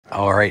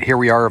All right, here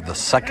we are of the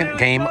second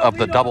game of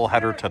the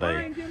doubleheader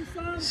today.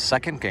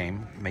 Second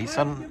game,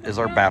 Mason is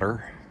our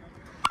batter.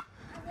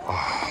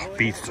 Oh,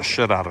 beats the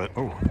shit out of it.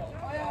 Oh,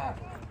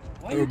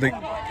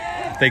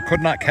 they could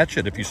not catch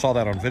it. If you saw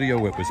that on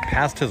video, it was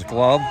past his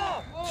glove.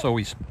 So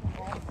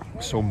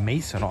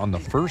Mason on the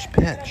first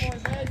pitch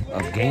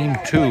of game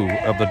 2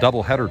 of the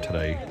doubleheader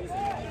today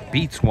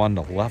beats one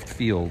to left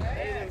field,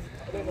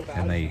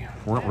 and they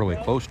weren't really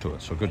close to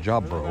it. So good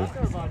job, bro.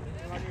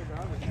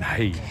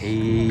 Nice.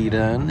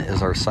 Hayden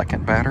is our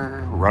second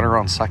batter. Runner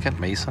on second,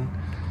 Mason.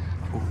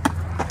 Ooh.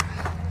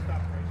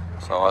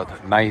 So a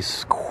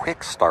nice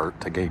quick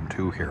start to game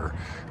 2 here.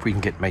 If we can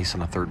get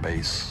Mason at third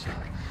base.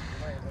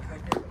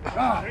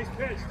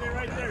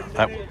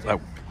 That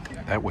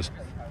was,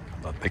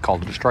 they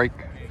called it a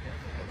strike.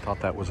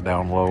 Thought that was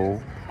down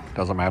low.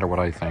 Doesn't matter what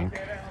I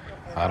think.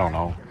 I don't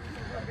know.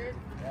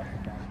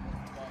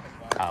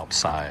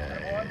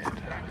 Outside.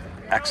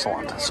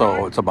 Excellent.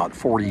 So it's about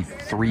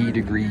 43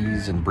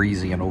 degrees and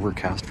breezy and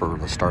overcast for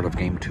the start of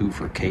game 2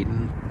 for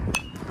Caden.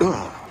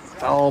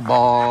 Foul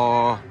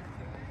ball.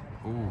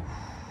 Ooh.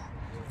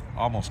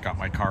 Almost got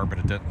my car, but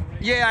it didn't.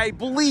 Yeah, I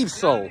believe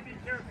so.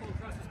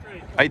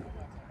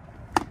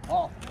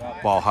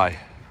 Ball high.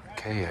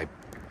 Okay,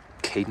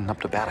 Caden up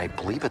to bat. I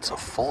believe it's a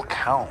full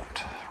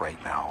count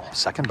right now.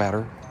 Second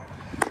batter.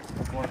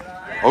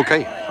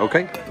 Okay.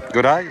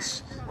 Good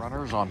eyes.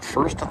 Runners on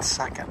first and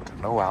second.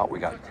 No out. We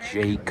got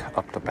Jake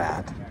up to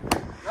bat.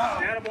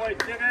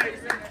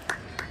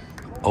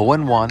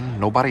 0-1.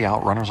 Nobody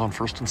out. Runners on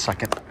first and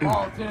second.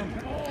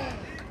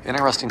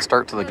 Interesting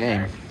start to the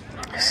game.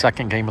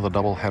 Second game of the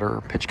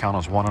doubleheader. Pitch count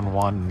is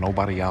 1-1.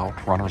 Nobody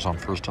out. Runners on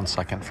first and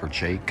second for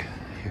Jake.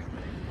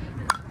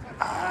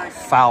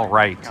 Foul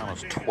right. Count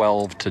is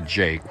 12 to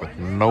Jake with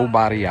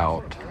nobody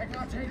out.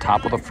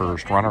 Top of the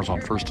first. Runners on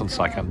first and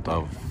second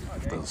of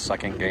the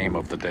second game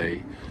of the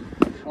day.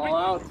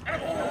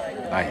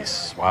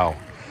 Nice. Wow.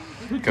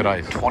 Good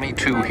eye.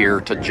 22 here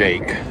to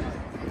Jake.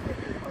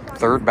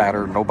 Third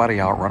batter, nobody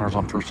out. Runners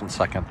on first and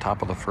second.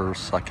 Top of the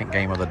first. Second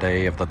game of the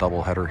day of the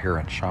doubleheader here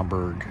in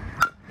Schaumburg.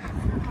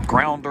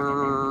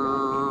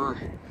 Grounder.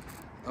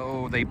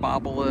 Oh, they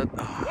bobble it.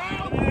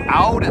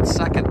 Out at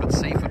second, but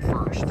safe at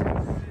first.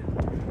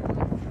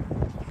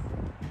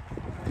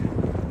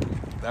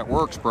 That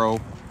works, bro.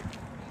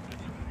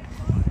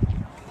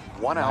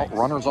 One out.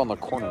 Runners on the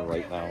corner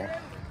right now.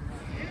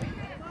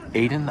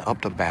 Aiden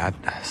up to bat,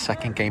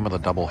 second game of the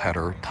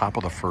doubleheader, top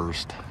of the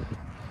first.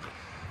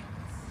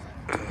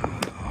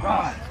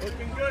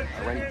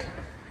 Right.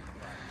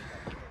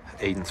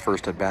 Aiden's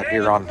first at bat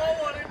here on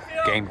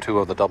game 2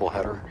 of the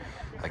doubleheader.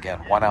 Again,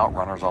 one out,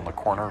 runners on the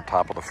corner,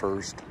 top of the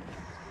first.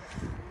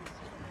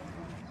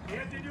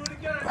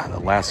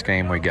 The last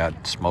game we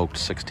got smoked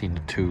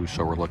 16-2,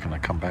 so we're looking to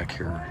come back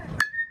here.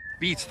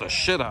 Beats the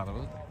shit out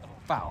of it.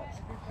 Foul.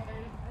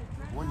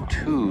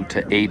 1-2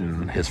 to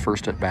Aiden, his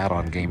first at bat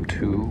on game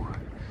 2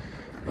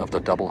 of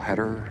the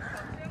doubleheader.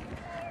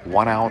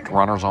 One out,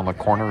 runners on the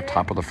corner,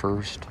 top of the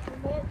first.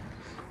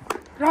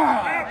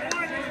 That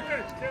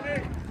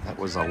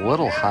was a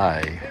little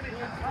high.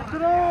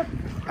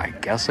 I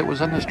guess it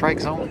was in the strike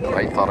zone, but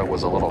I thought it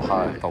was a little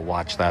high. I'll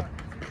watch that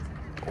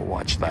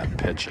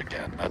pitch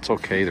again. That's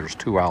okay, there's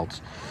 2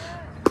 outs.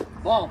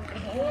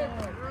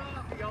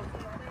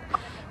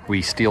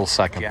 We steal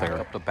second there.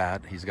 Up to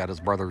bat, he's got his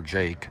brother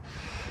Jake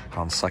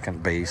on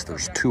second base.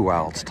 There's 2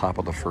 outs, top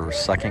of the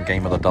first. Second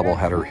game of the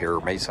doubleheader here.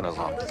 Mason is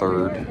on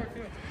third.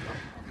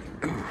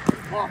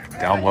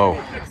 Down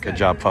low. Good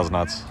job,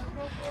 Fuzznuts.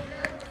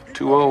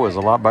 2-0 is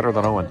a lot better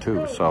than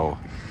 0-2, so.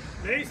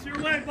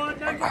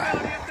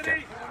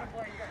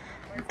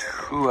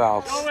 2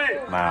 outs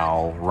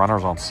now.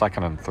 Runners on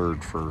second and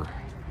third for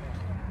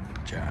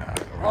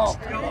Jack.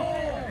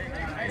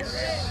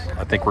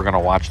 I think we're going to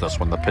watch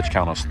this one. The pitch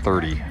count is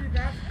 30.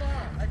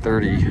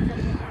 30.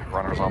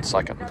 Runners on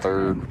second and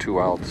third.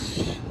 2 outs.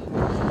 He's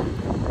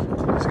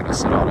going to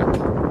sit on it.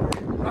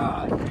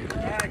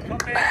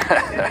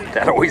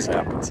 That always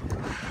happens.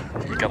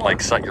 You can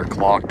like set your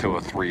clock to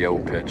a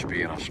 3-0 pitch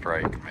being a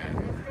strike,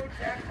 man.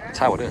 That's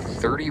how it is.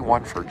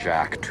 31 for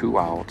Jack. 2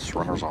 outs.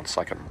 Runners on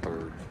second and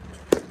third.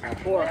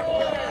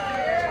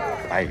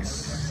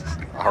 Nice.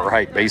 All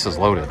right, bases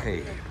loaded.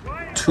 Okay.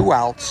 2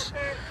 outs.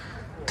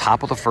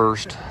 Top of the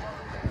first.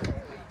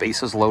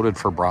 Bases loaded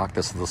for Brock.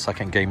 This is the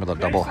second game of the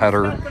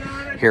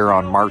doubleheader here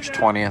on March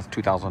 20th,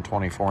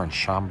 2024 in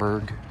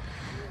Schaumburg.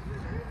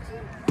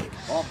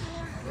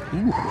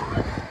 Ooh.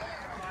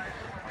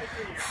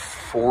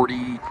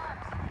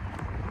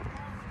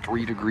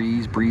 43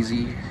 degrees,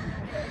 breezy.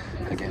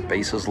 Again,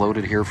 bases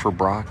loaded here for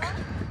Brock.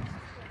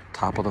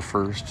 Top of the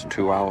first,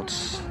 2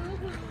 outs.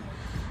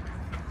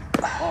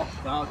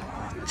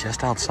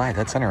 Just outside.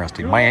 That's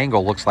interesting. My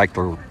angle looks like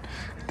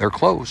they're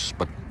close,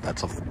 but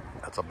that's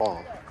a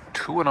ball.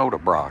 2-0 to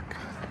Brock.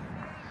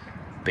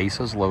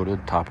 Bases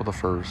loaded, top of the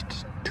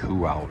first,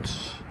 2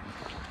 outs.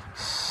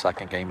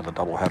 Second game of the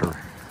doubleheader.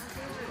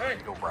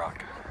 Go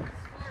Brock.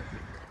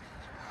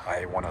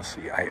 I want to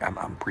see.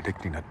 I'm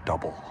predicting a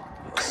double,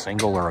 a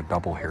single or a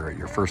double here at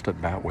your first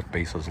at bat with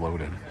bases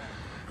loaded.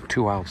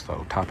 2 outs,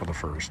 though, top of the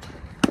first.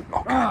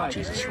 Oh, God,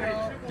 Jesus.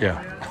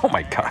 Yeah. Oh,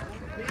 my God.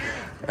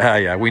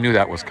 Yeah, we knew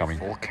that was coming.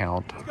 Full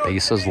count,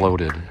 bases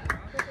loaded,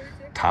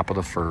 top of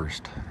the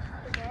first,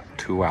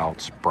 2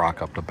 outs,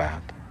 Brock up to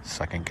bat.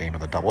 Second game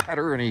of the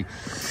doubleheader, and he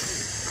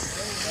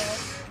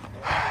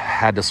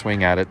had to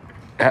swing at it.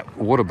 That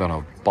would have been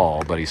a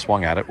ball, but he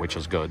swung at it, which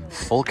is good.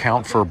 Full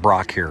count for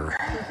Brock here.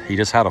 He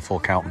just had a full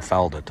count and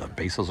fouled it. The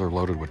bases are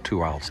loaded with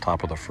 2 outs,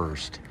 top of the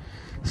first.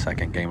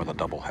 Second game of the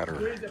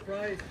doubleheader.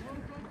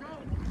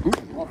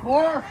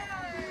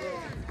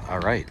 All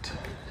right.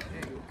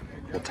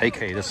 We'll take,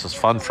 hey, this is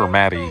fun for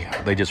Maddie.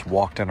 They just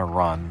walked in a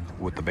run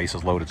with the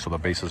bases loaded, so the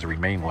bases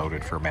remain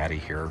loaded for Maddie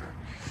here.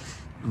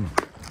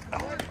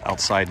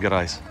 Outside, good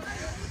eyes.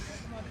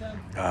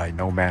 I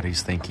know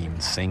Maddie's thinking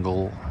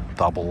single,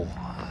 double.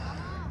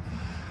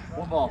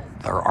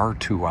 There are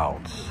 2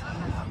 outs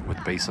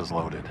with bases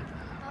loaded.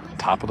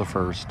 Top of the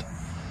first,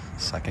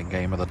 second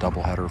game of the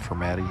doubleheader for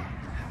Maddie.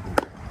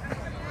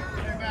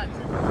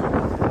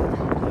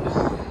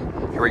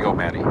 Here we go,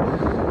 Maddie.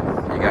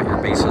 You got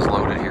your bases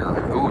loaded here.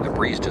 Ooh, the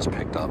breeze just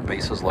picked up.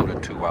 Bases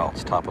loaded, 2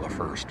 outs, top of the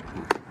first.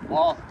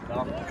 God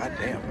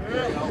damn.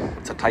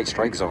 It's a tight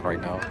strike zone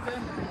right now.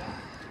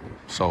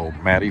 So,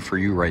 Maddie, for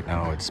you right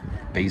now, it's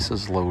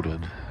bases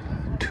loaded,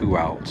 2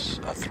 outs,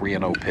 a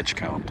 3-0 pitch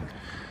count.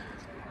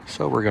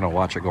 So we're going to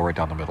watch it go right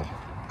down the middle.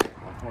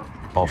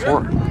 Ball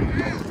 4.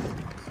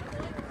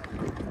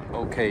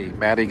 Okay,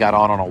 Maddie got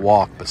on a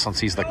walk, but since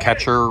he's the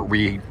catcher,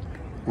 we're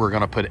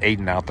going to put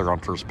Aiden out there on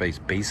first base.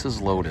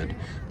 Bases loaded,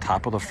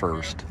 top of the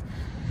first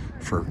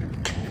for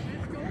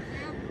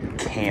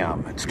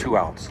Cam. It's 2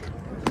 outs.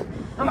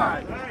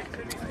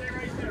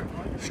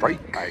 Strike.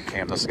 All right,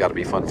 Cam, this has got to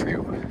be fun for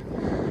you.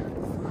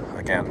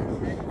 Again,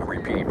 I'm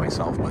repeating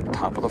myself, but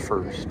top of the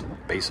first,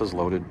 bases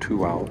loaded,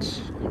 2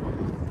 outs.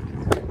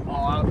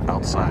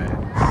 Outside.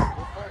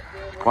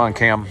 Come on,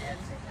 Cam.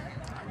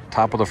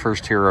 Top of the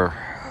first here,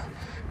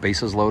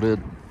 bases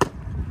loaded.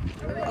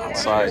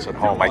 Outside at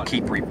home. I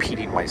keep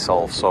repeating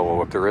myself,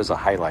 so if there is a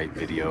highlight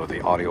video,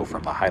 the audio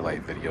from the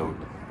highlight video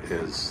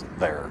is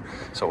there.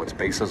 So it's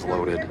bases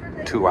loaded,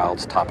 2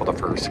 outs, top of the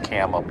first.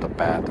 Cam up to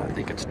bat. I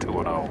think it's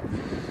 2-0.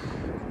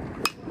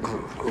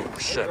 Oh,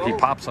 shit. He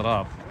pops it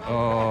up.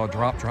 Oh,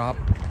 drop.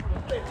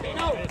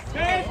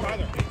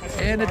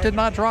 And it did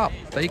not drop.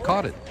 They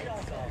caught it.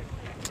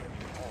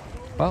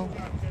 Well,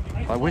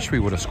 I wish we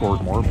would have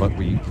scored more, but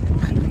we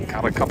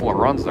got a couple of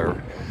runs there,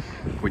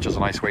 which is a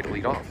nice way to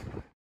lead off.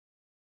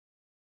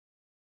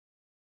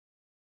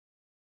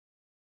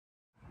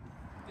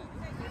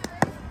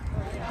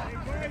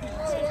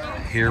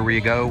 Here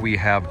we go. We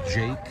have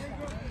Jake.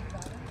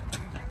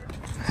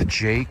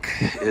 Jake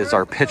is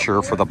our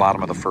pitcher for the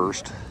bottom of the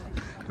first.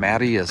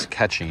 Maddie is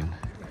catching.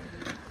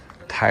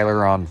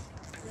 Tyler on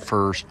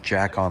first.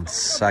 Jack on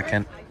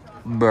second.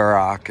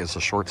 Brock is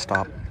a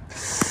shortstop.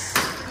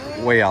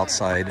 Way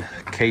outside.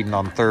 Caden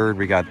on third.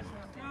 We got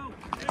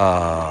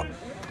I'm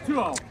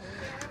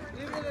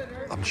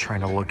trying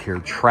to look here.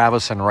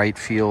 Travis in right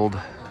field.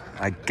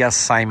 I guess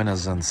Simon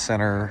is in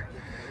center.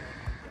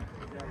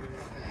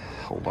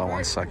 Hold on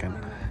one second.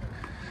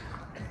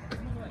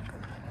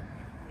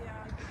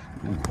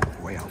 Ooh,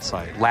 way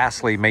outside.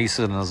 Lastly,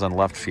 Mason is in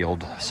left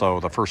field. So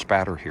the first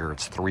batter here,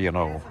 it's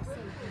 3-0.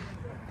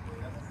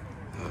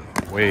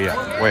 Way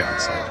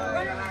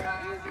outside.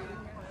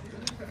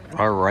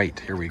 All right,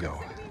 here we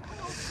go.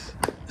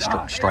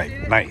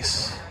 Strike.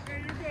 Nice.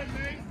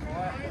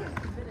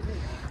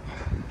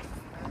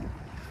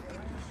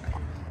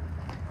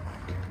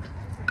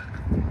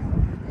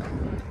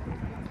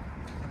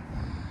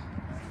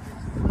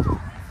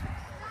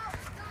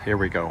 Here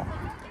we go.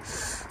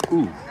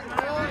 Ooh,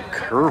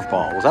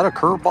 curveball. Was that a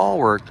curveball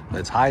where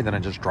it's high, then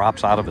it just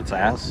drops out of its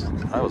ass?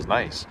 That was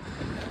nice.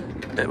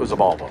 It was a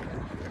ball, though.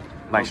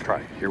 Nice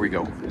try. Here we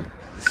go.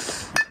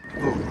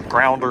 Ooh,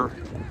 grounder.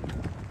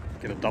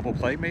 Get a double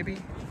play, maybe?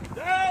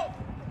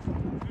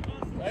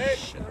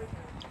 Shit.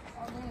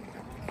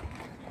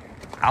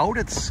 Out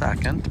at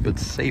second, but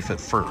safe at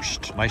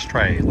first. Nice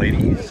try,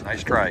 ladies.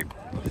 Nice try.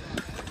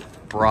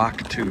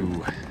 Brock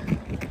to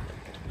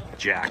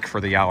Jack for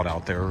the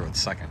out there at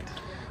second.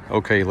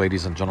 Okay,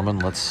 ladies and gentlemen,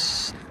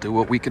 let's do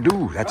what we can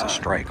do. That's a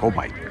strike. Oh,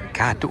 my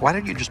God. Why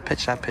didn't you just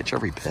pitch that pitch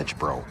every pitch,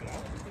 bro?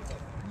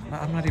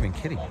 I'm not even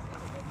kidding.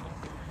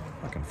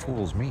 Fucking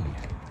fools me.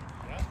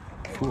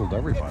 Fooled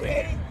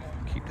everybody.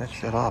 Keep that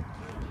shit up.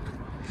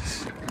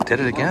 Did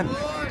it again.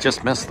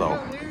 Just missed,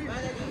 though.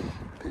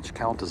 Pitch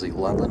count is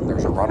 11.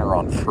 There's a runner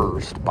on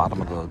first.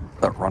 Bottom of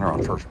the... runner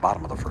on first.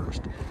 Bottom of the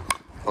first.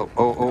 Oh.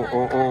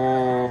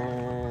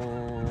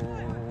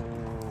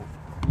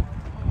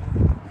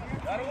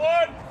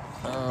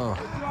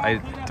 I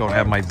don't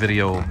have my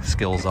video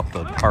skills up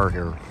to par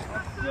here.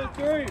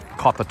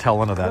 Caught the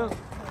tail end of that.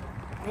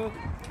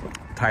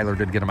 Tyler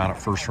did get him out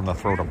at first from the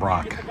throw to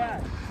Brock.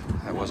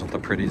 That wasn't the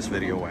prettiest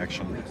video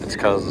action. It's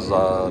because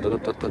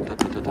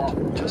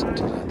just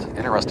an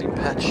interesting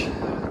pitch.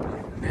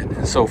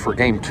 And so for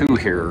game 2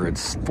 here,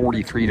 it's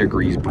 43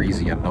 degrees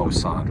breezy and no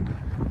sun.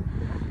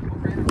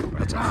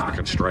 That's a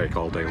freaking strike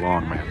all day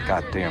long, man.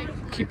 God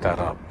damn. Keep that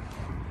up.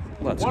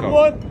 Let's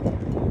go.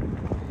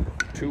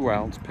 2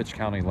 outs, pitch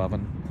count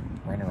 11.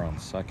 Runner on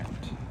second.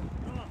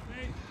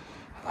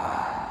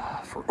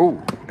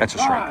 Oh, that's a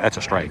strike. That's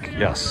a strike.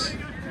 Yes.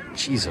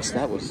 Jesus,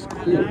 that was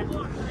cool.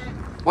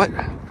 What?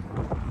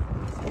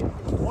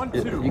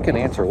 You can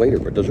answer later,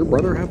 but does your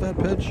brother have that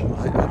pitch?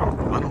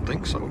 I don't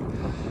think so.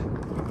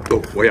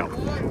 Oh, way out.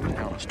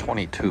 Now it's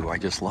 22. I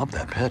just love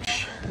that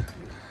pitch.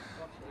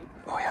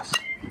 Oh, yes.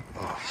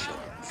 Oh, shit.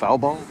 Foul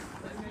ball.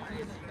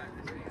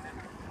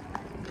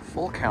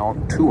 Full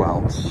count, 2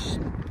 outs.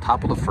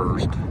 Top of the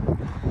first.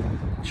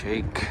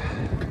 Jake.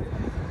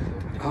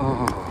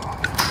 Oh.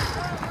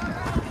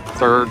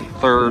 Third.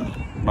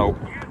 Nope.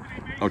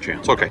 No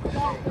chance. Okay.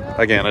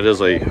 Again, it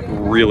is a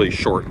really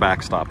short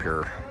backstop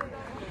here.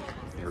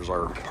 Here's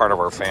our part of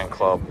our fan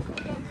club.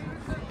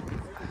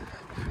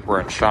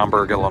 We're in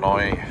Schaumburg,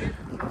 Illinois,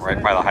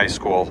 right by the high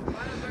school.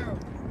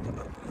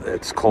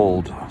 It's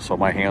cold, so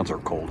my hands are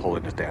cold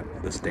holding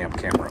this damn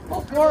camera.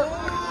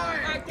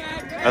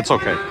 That's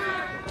okay.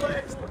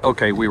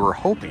 Okay, we were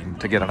hoping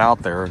to get it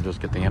out there and just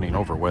get the inning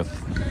over with,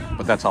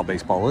 but that's how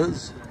baseball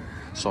is.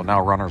 So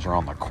now runners are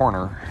on the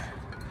corner.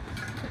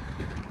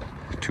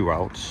 2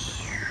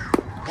 outs.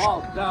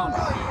 Ball down.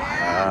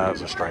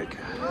 That's a strike.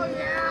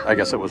 I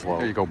guess it was low.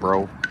 There you go,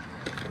 bro.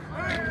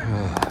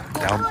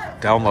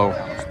 Down low.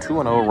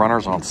 2-0,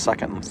 runners on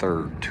second and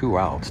third. 2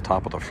 outs,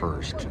 top of the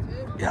first.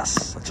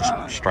 Yes, that's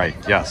a strike.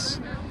 Yes.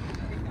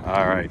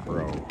 All right,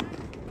 bro.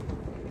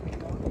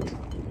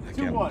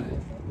 Again, 2-1.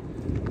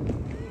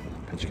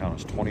 pitch count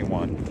is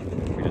 21.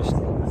 We just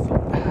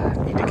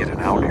need to get it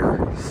out here.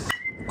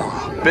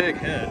 Big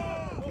hit.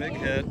 Big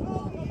hit.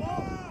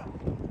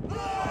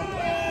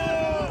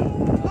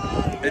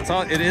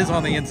 It is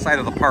on the inside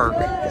of the park,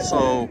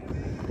 so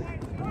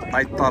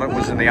I thought it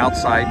was in the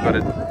outside, but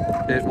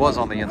it was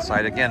on the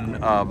inside. Again,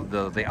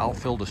 the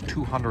outfield is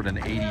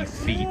 280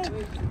 feet,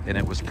 and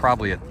it was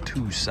probably at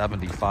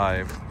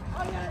 275.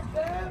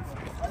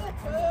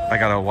 I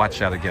gotta watch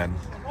that again.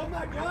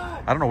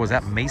 I don't know, was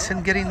that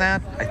Mason getting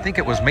that? I think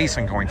it was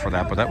Mason going for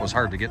that, but that was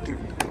hard to get to.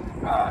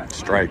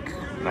 Strike.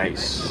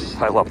 Nice.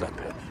 I love that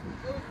pitch.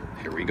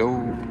 Here we go.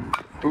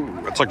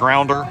 Ooh, it's a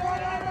grounder.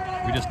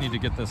 We just need to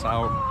get this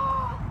out.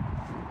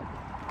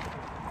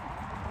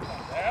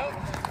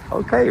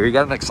 Okay, we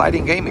got an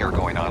exciting game here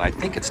going on. I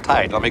think it's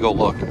tied. Let me go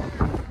look.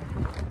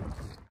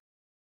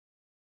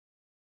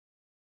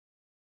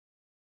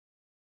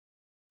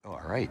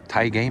 All right,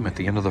 tie game at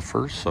the end of the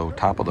first, so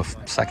top of the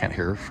second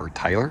here for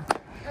Tyler.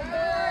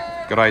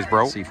 Good eyes,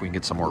 bro. See if we can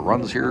get some more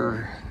runs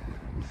here.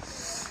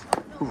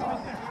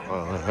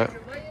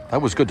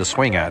 That was good to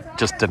swing at.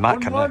 Just did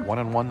not connect.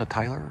 1-1 to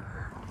Tyler.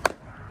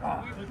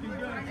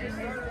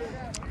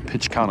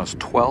 Pitch count is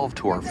 12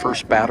 to our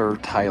first batter,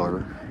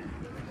 Tyler.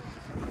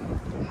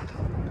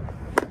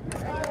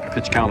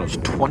 Pitch count is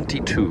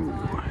 22.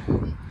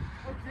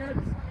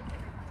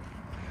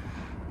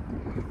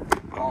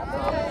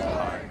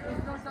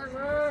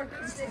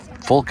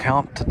 Full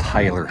count to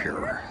Tyler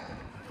here.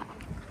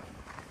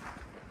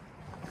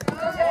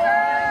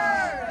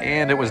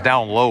 And it was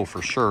down low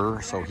for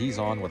sure, so he's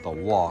on with a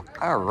walk.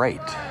 All right,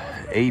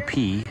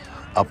 AP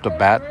up to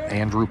bat.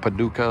 Andrew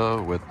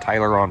Paducah with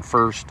Tyler on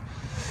first.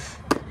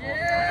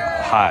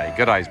 High,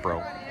 good eyes,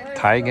 bro.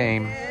 Tie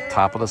game,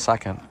 top of the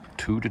second,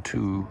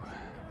 2-2.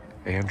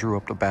 Andrew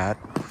up to bat.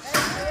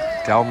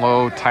 Down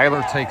low,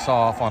 Tyler takes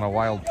off on a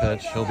wild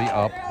pitch. He'll be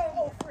up.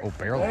 Oh,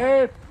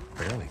 barely.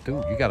 Barely.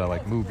 Dude, you gotta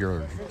like move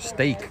your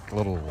stake a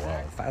little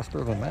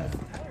faster than that.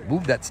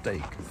 Move that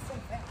stake.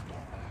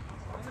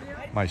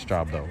 Nice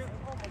job, though.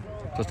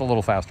 Just a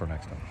little faster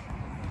next time.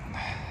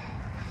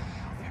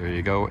 Here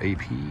you go,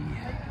 AP.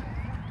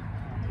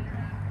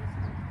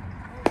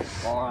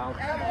 Ball out.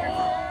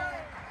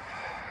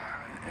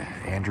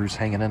 Andrew's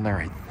hanging in there.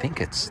 I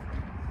think it's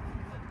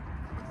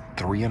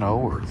 3-0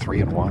 or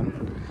 3-1.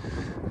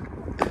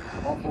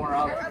 Ball 4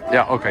 out.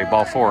 Yeah, okay,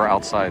 ball 4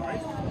 outside.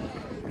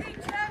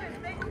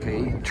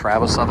 Okay,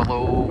 Travis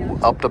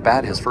Avalo up to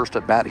bat, his first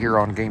at bat here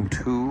on game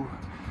 2.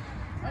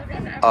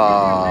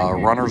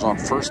 Runners on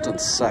first and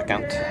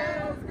second.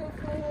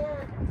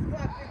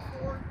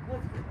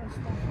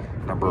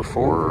 Number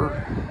 4,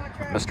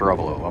 Mr.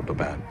 Avalo up to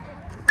bat.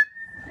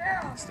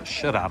 It's the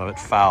shit out of it,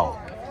 foul.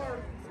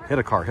 Hit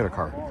a car.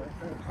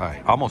 All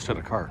right, almost hit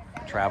a car.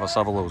 Travis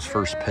Avalo's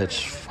first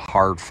pitch,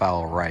 hard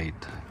foul right.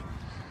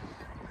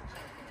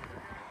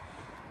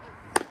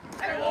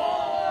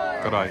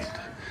 Good eye.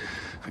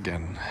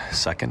 Again,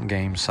 second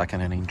game,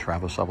 second inning.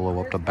 Travis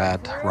Avalo up to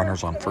bat.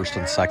 Runners on first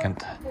and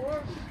second.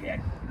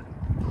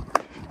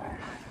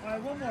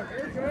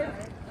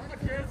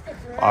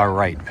 All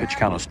right, pitch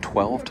count is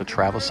 12 to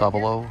Travis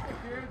Avalo.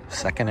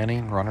 Second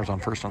inning, runners on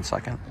first and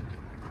second.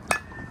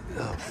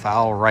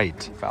 Foul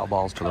right. Foul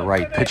balls to the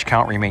right. Pitch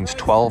count remains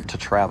 12 to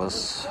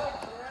Travis.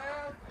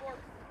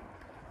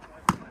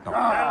 No.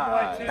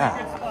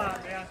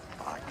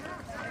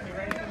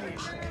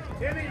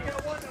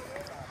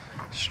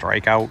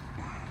 Strikeout.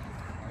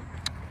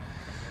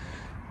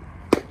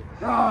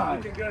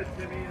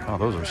 Oh,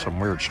 those are some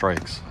weird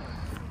strikes.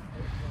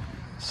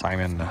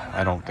 Simon,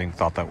 I don't think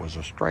thought that was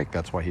a strike.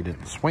 That's why he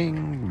didn't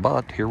swing.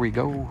 But here we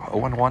go.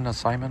 0-1 to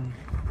Simon.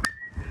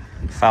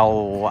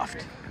 Foul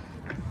left.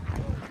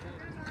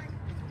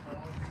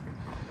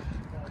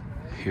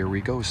 Here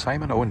we go,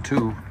 Simon.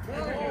 0-2.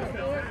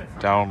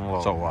 Down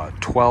low. So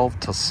 12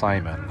 to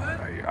Simon.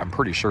 I'm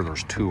pretty sure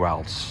there's 2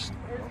 outs.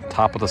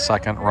 Top of the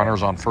second.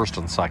 Runners on first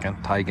and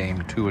second. Tie game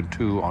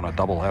 2-2 on a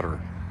doubleheader.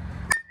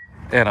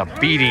 And a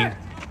beating.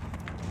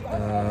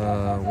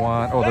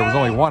 Oh, there was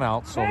only 1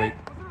 out, so they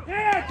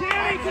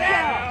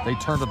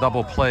turned a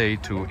double play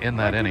to end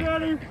that inning.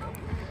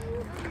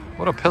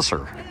 What a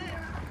pisser.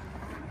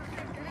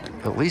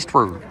 At least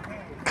we're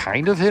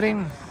kind of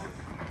hitting,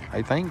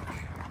 I think.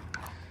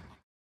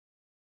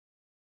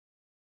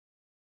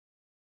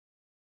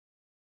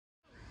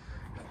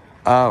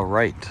 Oh,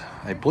 right.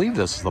 I believe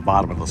this is the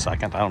bottom of the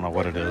second. I don't know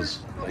what it is.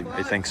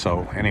 I think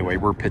so. Anyway,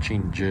 we're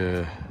pitching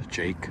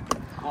Jake.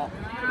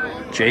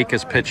 Jake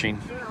is pitching.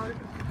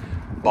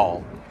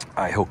 Ball.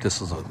 I hope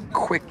this is a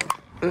quick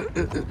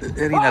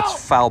inning.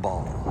 That's foul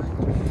ball.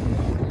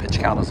 Pitch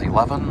count is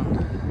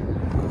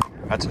 11.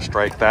 That's a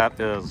strike. That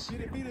is.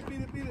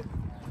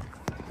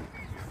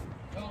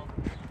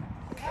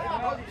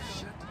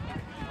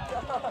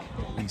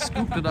 He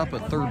scooped it up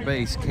at third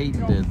base.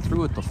 Caden did.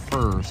 Threw it to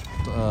first.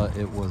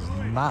 It was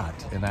not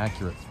an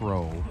accurate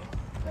throw.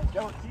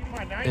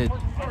 It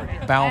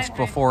bounced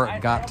before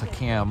it got to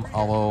Cam,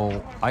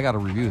 although I got to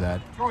review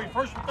that.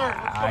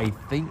 I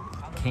think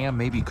Cam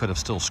maybe could have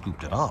still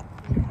scooped it up.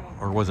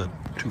 Or was it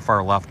too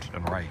far left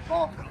and right?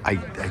 I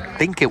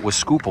think it was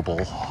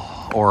scoopable,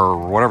 or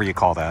whatever you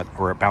call that,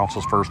 where it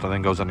bounces first and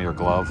then goes into your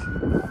glove.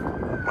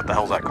 What the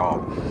hell's that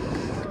called?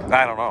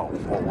 I don't know.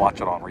 We'll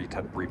watch it on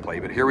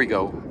replay, but here we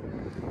go.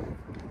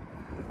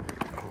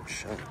 Oh,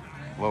 shit.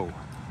 Whoa.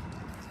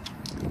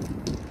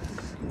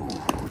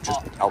 Ooh,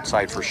 just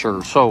outside for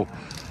sure. So,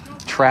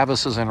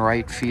 Travis is in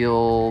right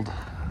field.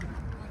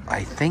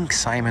 I think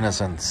Simon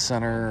is in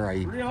center.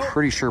 I'm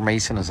pretty sure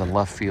Mason is in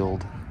left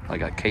field. I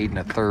got Caden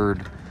at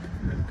third.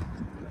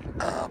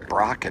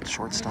 Brock at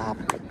shortstop.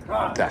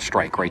 That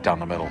strike right down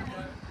the middle.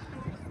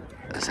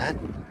 Is that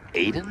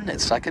Aiden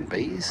at second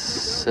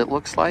base? It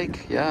looks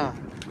like. Yeah.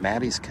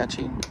 Maddie's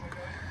catching.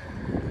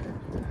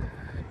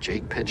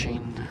 Jake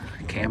pitching.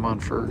 Cam on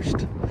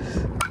first.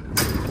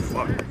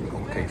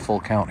 Okay, full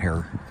count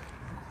here.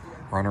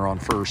 Runner on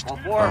first.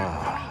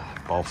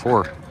 Ball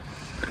 4.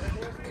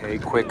 Okay,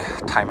 quick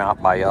timeout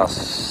by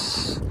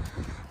us.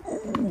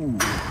 Ooh,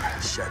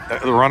 shit.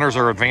 The runners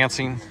are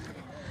advancing.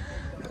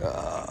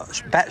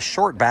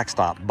 Short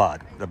backstop,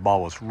 but the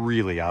ball was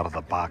really out of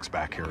the box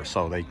back here,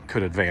 so they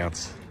could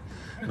advance.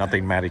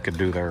 Nothing Maddie could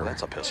do there.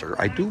 That's a pisser.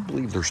 I do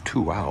believe there's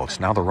 2 outs.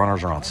 Now the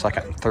runners are on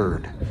second and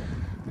third.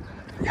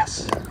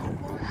 Yes.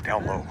 Ooh,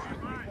 down low.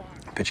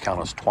 Pitch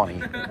count is 20.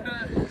 Ooh,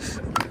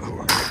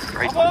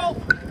 right.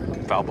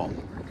 Foul ball.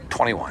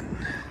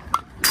 21.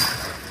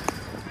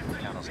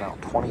 Count is now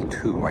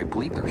 22. I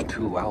believe there's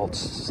 2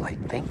 outs. I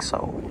think so.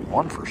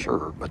 1 for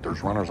sure, but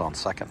there's runners on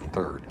second and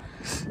third.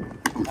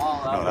 Ooh,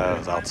 no, that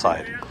is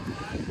outside.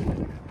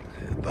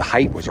 The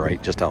height was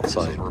right, just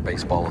outside. Where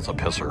baseball is a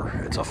pisser.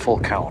 It's a full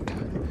count.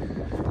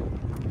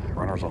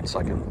 Runners on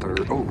second and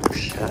third. Oh,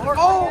 shit.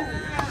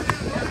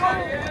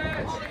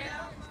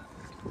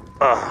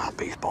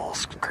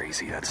 Baseball's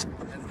crazy.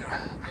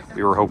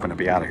 We were hoping to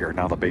be out of here.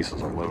 Now the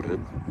bases are loaded.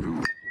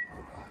 Ooh.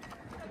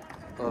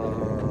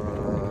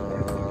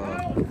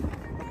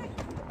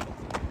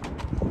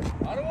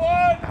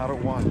 Out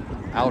at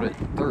 1. Out at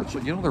third. So,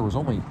 there was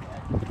only...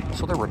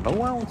 So there were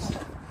no outs?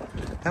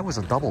 That was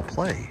a double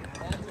play.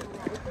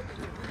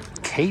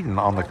 Caden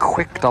on the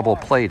quick double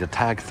play to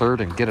tag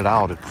third and get it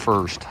out at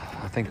first.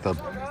 I think the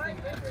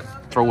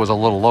throw was a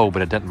little low,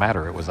 but it didn't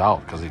matter. It was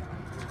out because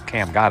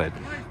Cam got it.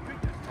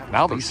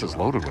 Now the base is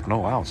loaded with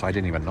no outs. I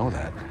didn't even know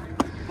that.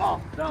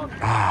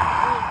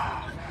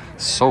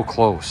 So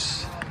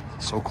close.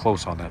 So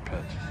close on that pitch.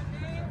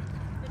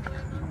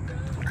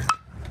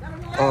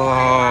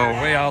 Oh,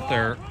 way out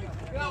there.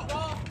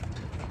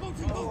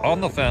 On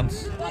the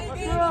fence.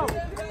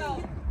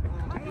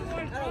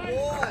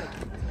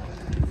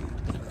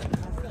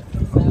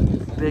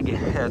 Big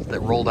hit that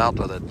rolled out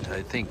to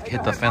I think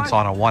hit the fence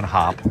on a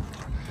 1-hop.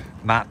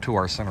 Not to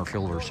our center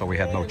fielder, so we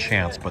had no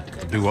chance but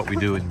to do what we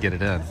do and get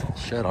it in.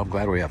 Shit, I'm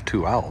glad we have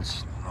 2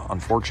 outs.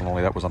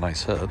 Unfortunately, that was a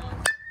nice hit.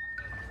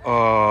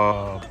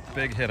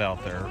 Big hit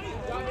out there.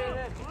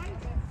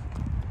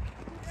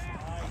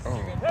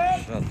 Oh,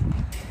 shit.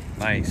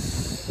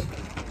 Nice.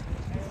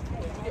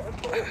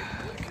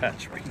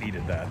 Catch, we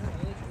needed that.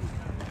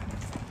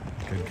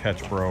 Good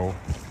catch, bro.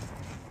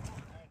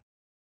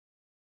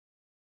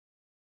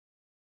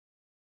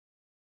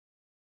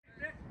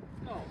 There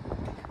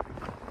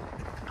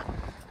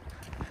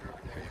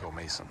you go,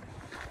 Mason.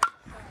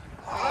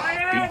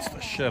 Beats the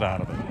shit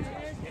out of it.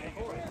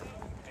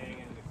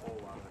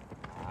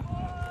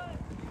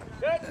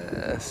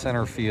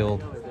 Center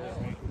field,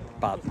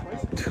 about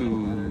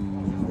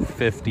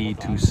 250,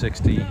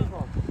 260.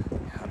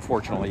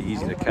 Unfortunately,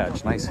 easy to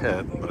catch. Nice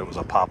hit, but it was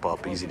a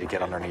pop-up, easy to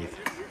get underneath.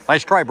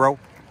 Nice try, bro.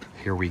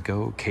 Here we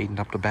go. Caden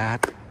up to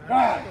bat.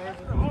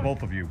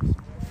 Both of you.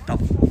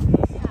 Double.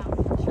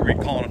 Are we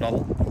calling a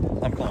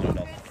double? I'm calling a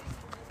double.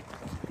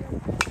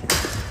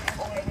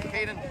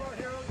 Caden.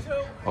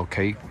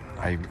 Okay,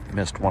 I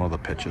missed one of the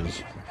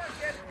pitches.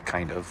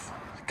 Kind of.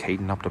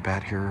 Caden up to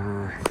bat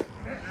here.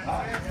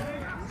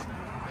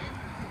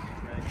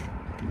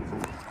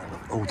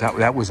 Oh,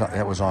 that was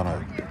on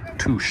a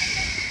 2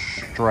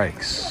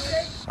 strikes.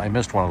 I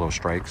missed one of those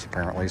strikes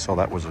apparently, so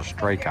that was a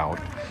strikeout.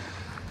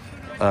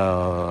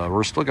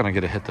 We're still gonna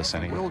get a hit this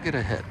inning. We'll get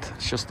a hit.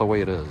 It's just the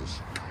way it is.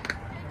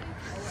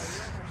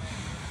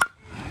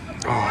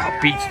 Oh,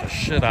 beats the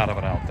shit out of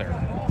it out there.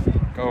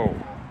 Go.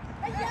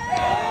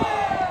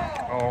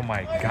 Oh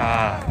my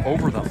God!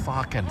 Over the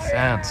fucking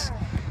fence.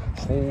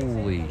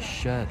 Holy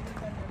shit!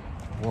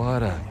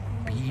 What a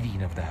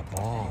beating of that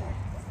ball.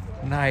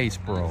 Nice,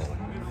 bro.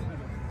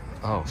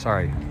 Oh,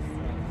 sorry.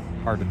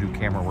 Hard to do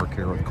camera work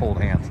here with cold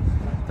hands.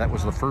 That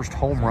was the first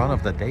home run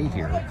of the day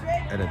here.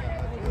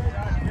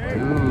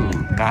 Ooh,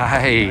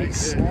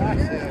 nice.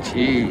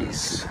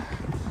 Jeez.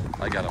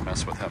 I gotta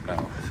mess with him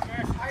now.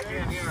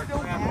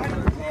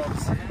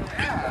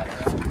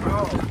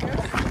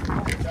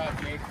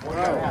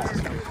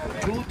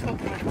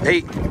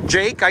 Hey,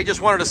 Jake, I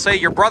just wanted to say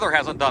your brother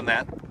hasn't done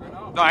that.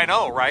 I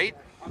know, right?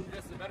 I'm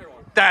just a better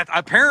one. That,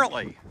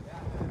 apparently.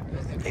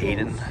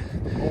 Aiden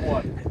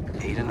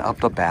up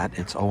the bat.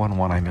 It's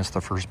 0-1. I missed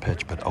the first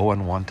pitch, but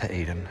 0-1 to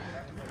Aiden.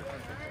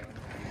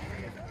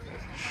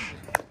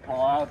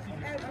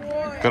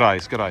 Good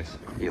eyes, good eyes.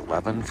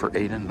 11 for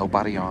Aiden,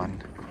 nobody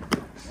on.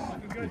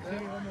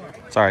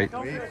 It's all right.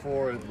 Wait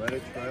for it, let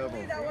it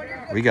travel.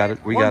 We got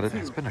it.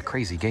 It's been a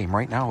crazy game.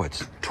 Right now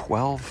it's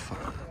 12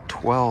 to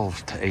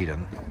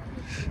Aiden.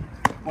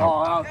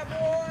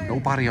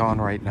 Nobody on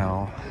right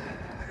now.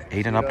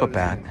 Aiden up the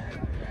bat.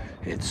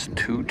 It's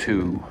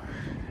 2-2.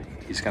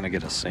 He's going to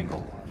get a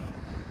single.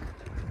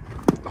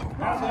 Oh.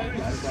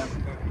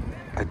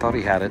 I thought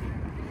he had it.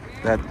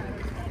 That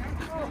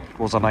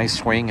was a nice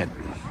swing.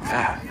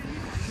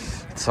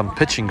 Some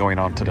pitching going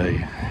on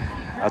today.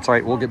 That's all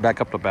right. We'll get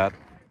back up to bat.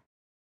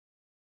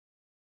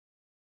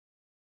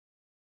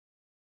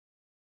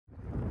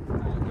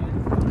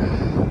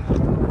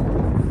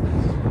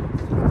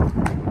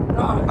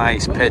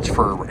 Nice pitch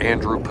for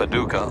Andrew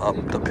Paducah up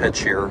the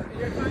pitch here.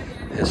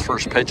 His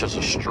first pitch is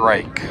a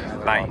strike.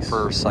 Nice.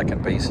 First,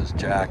 second base is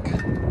Jack.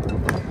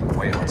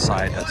 Way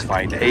outside, that's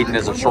fine. Aiden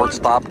is a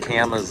shortstop.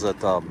 Cam is at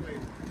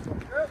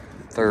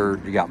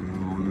third. You got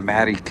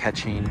Maddie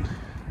catching.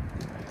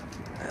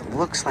 It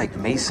looks like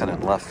Mason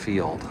in left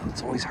field.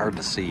 It's always hard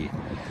to see.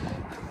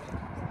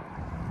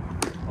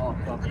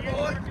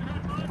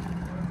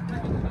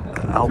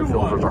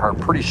 Outfielders are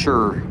pretty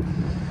sure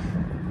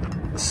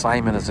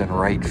Simon is in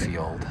right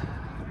field.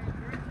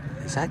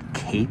 Is that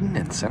Caden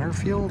in center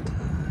field?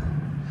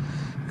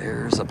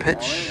 There's a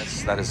pitch.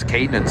 Yes, that is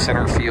Caden in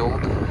center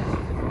field.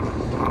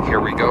 Here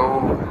we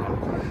go.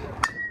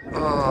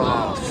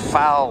 Oh,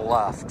 foul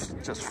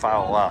left. Just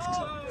foul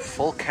left.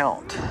 Full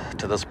count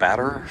to this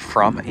batter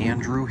from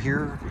Andrew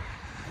here.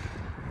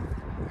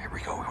 Here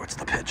we go. What's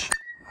the pitch?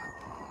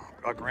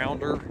 A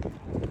grounder.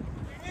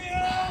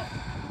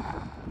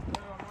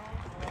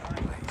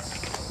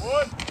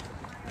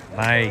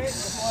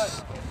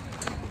 Nice.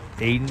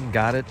 Aiden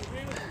got it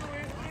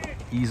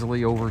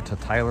easily over to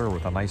Tyler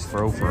with a nice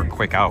throw for a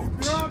quick out.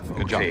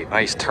 Good job.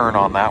 Nice turn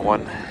on that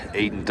one.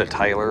 Aiden to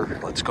Tyler.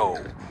 Let's go.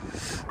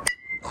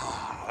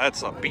 Oh,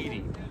 that's a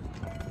beating.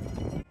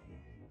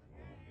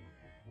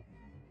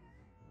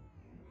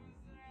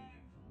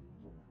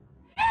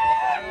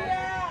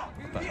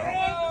 What the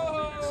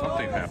hell?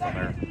 Something happened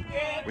there.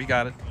 We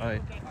got it. All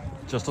right.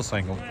 Just a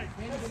single.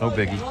 No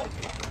biggie.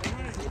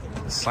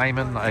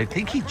 Simon, I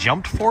think he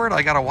jumped for it.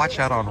 I got to watch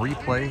that on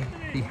replay.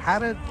 He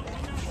had it,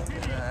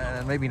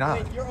 maybe not,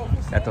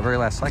 at the very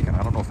last second.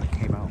 I don't know if it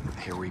came out.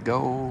 Here we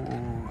go.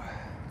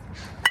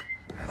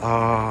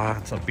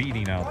 It's a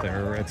beating out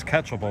there. It's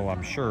catchable,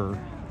 I'm sure.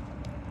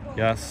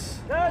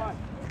 Yes.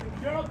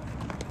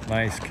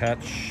 Nice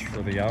catch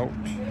for the out.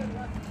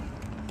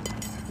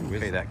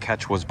 Okay, that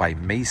catch was by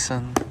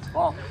Mason.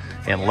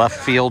 In left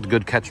field,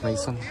 good catch,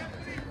 Mason.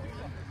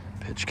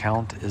 Pitch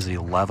count is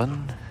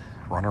 11.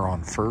 Runner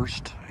on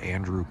first.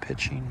 Andrew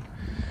pitching.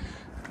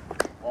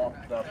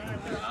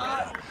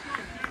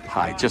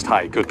 High, just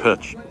high. Good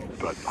pitch,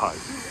 but high.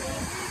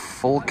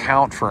 Full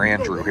count for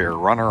Andrew here.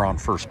 Runner on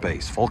first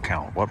base. Full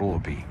count. What will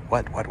it be?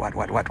 What?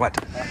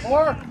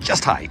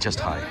 Just high, just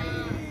high.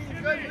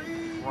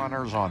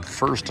 Runners on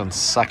first and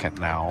second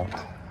now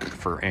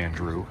for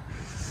Andrew.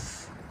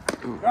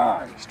 Ooh,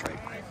 strike.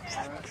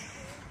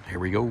 Here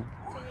we go.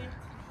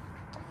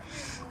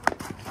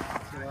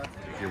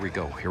 Here we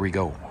go. Here we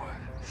go.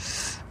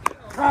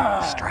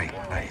 Strike.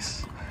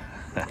 Nice.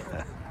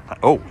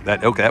 Oh,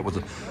 that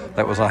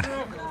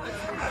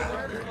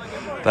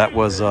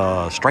was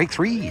strike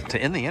 3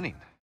 to end the inning.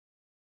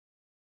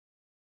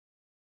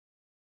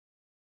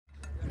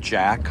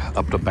 Jack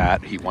up to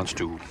bat. He wants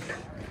to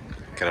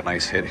Get a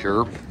nice hit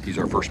here. He's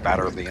our first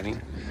batter of the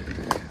inning.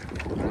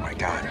 Oh my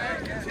God.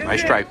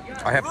 Nice strike.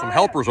 I have some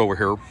helpers over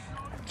here.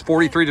 It's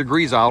 43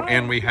 degrees out,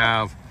 and we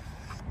have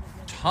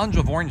tons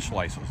of orange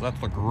slices. That's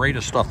the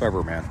greatest stuff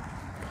ever, man.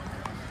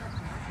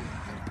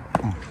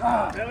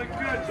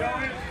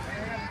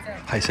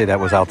 I say that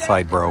was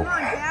outside, bro.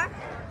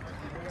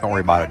 Don't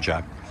worry about it,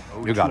 Jack.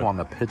 You got it. On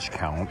the pitch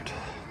count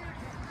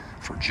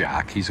for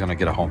Jack. He's going to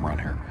get a home run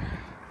here.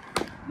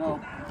 No.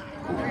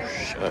 Oh,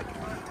 shit.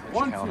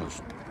 Pitch count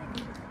is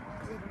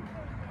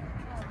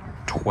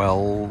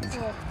 12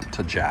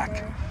 to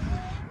Jack.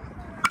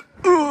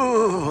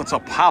 Ooh, it's a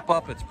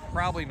pop-up. It's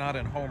probably not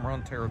in home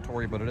run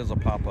territory, but it is a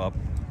pop-up.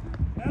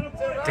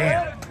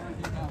 Damn.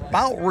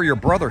 About where your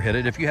brother hit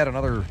it. If you had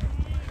another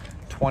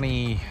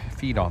 20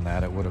 feet on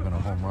that, it would have been a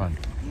home run.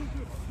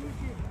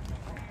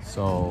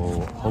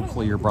 So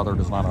hopefully your brother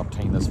does not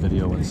obtain this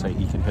video and say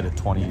he can hit it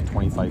 20,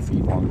 25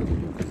 feet longer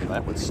than you, because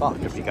that would suck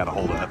if he got a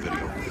hold of that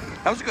video.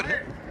 That was a good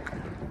hit.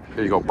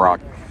 Here you go,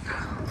 Brock.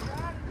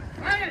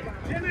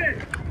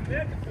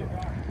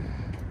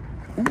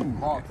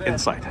 Ooh,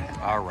 inside.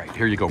 All right,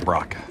 here you go,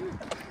 Brock.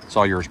 It's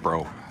all yours,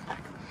 bro.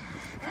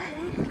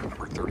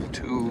 Number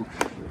 32.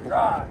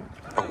 Oh,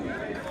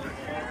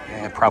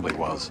 yeah, it probably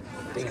was.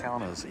 The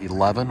count is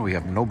 11. We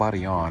have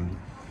nobody on.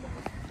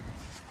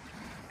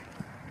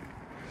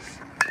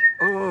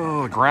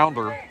 Oh,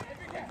 grounder.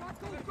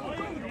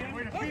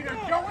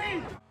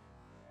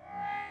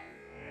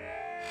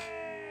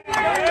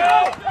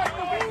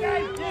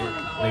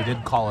 They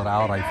did call it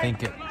out. I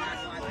think it.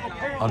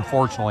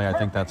 Unfortunately, I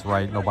think that's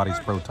right. Nobody's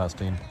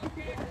protesting.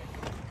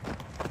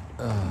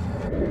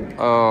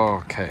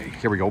 Okay,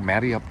 here we go.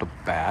 Maddie up to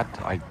bat.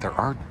 There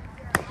are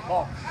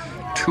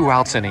 2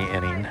 outs in the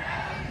inning.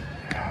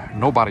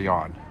 Nobody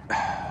on.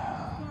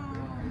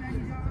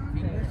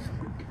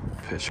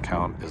 Pitch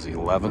count is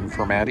 11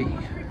 for Maddie.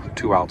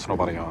 2 outs,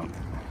 nobody on.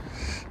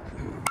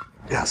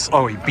 Yes.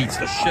 Oh, he beats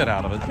the shit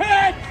out of it.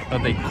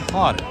 But they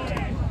caught it.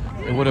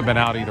 It would have been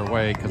out either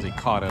way because he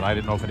caught it. I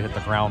didn't know if it hit the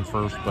ground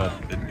first, but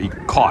he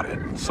caught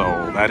it. So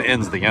that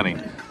ends the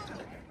inning.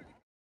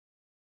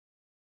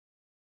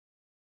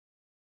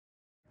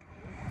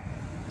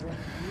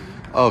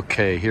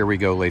 Okay, here we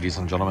go, ladies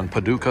and gentlemen.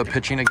 Paducah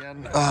pitching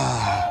again.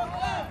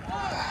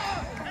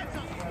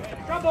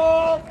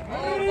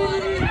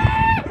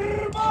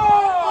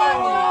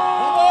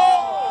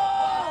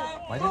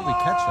 Why didn't we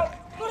catch that?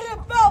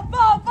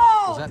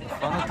 Was that in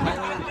front of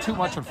Tyler? Too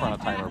much in front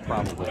of Tyler,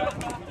 probably.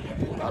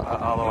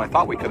 Although I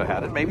thought we could have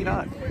had it. Maybe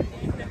not.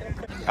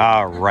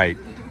 All right.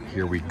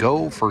 Here we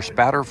go. First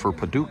batter for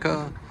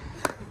Paducah.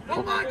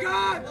 Oh, my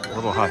God! A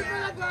little high.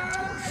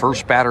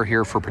 First batter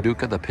here for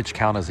Paducah. The pitch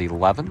count is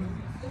 11.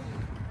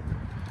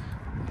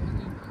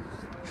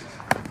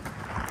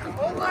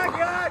 Oh, my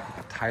God!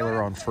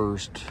 Tyler on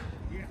first.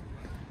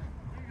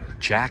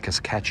 Jack is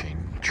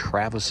catching.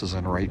 Travis is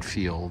in right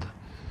field.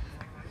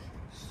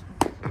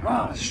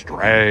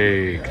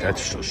 Strike.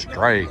 That's a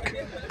strike.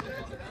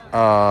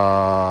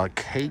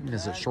 Caden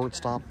is at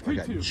shortstop. I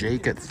got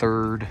Jake at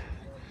third.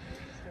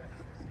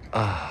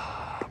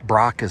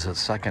 Brock is at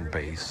second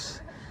base.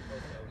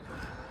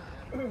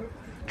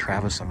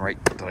 Travis on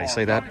right. Did I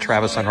say that?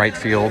 Travis on right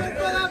field.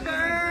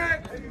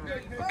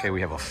 Okay,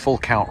 we have a full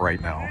count right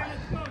now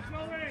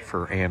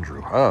for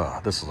Andrew.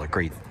 This is a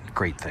great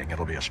thing.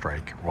 It'll be a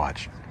strike.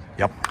 Watch.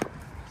 Yep.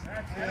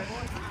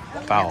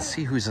 Foul. Let's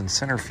see who's in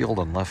center field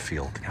and left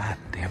field. God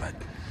damn it.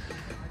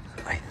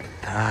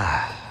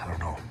 I don't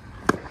know.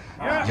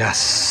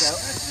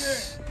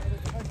 Yes.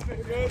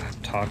 What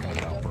I'm talking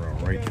about, bro.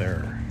 Right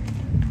there.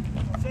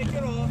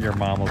 Your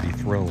mom will be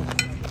thrilled.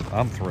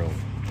 I'm thrilled.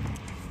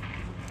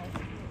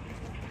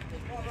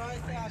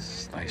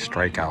 Nice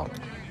strikeout.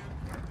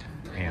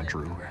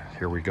 Andrew.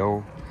 Here we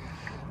go.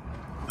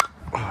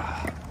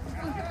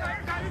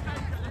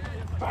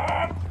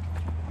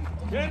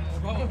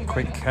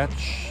 Quick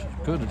catch.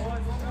 Good.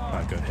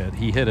 Not good hit.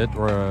 He hit it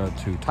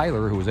to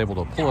Tyler, who was able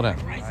to pull it in.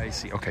 I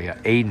see. Okay, yeah.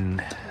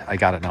 Aiden. I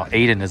got it now.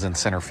 Aiden is in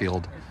center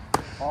field.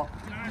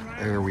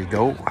 There we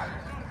go.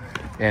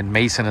 And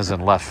Mason is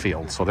in left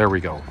field. So there we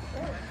go.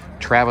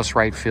 Travis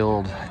right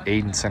field.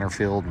 Aiden center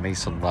field.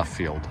 Mason left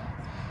field.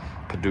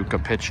 Paducah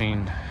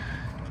pitching.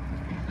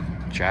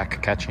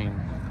 Jack catching.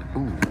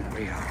 Ooh,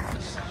 way out.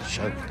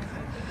 Shit.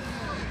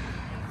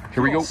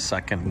 Here we go.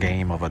 Second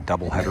game of a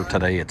doubleheader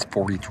today. It's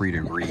 43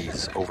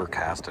 degrees,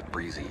 overcast and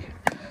breezy.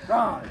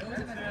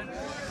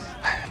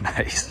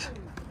 Nice.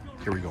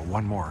 Here we go.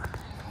 One more.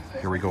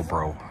 Here we go,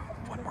 bro.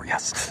 One more.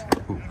 Yes.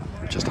 Ooh,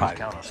 just high.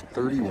 Count us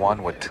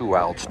 31 with 2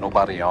 outs.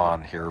 Nobody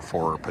on here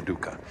for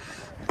Paducah.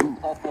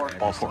 All four.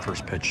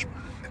 First pitch.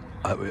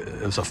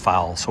 It was a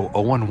foul. So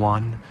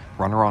 0-1.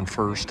 Runner on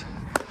first.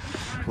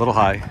 A little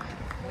high.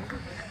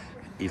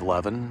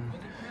 11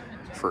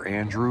 for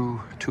Andrew.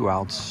 2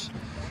 outs.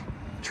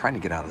 Trying to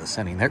get out of this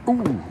inning there.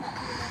 Ooh.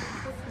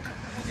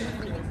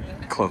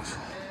 Close.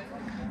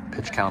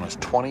 Pitch count is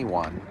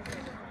 21.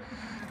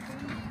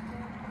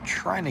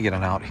 Trying to get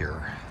an out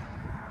here.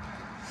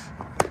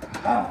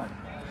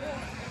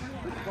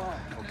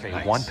 Okay,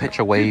 nice. One pitch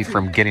away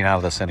from getting out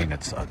of this inning.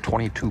 It's a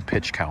 22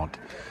 pitch count.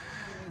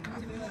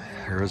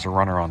 There is a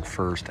runner on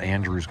first.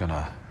 Andrew's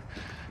gonna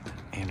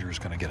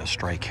get a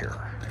strike here.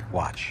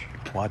 Watch,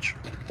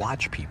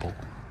 people.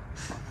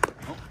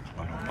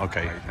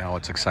 Okay, now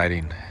it's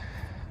exciting.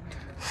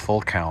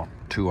 Full count,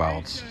 2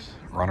 outs.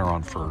 Runner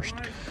on first.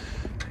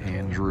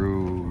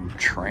 Andrew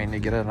trying to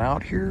get it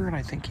out here, and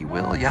I think he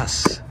will.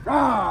 Yes.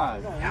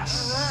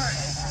 Yes.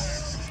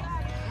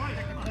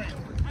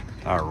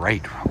 All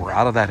right, we're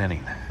out of that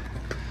inning.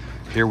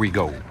 Here we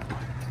go.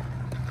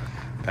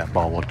 That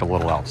ball looked a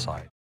little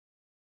outside.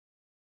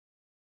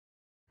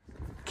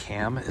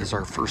 Cam is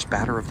our first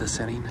batter of this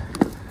inning.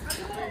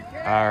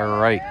 All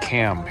right,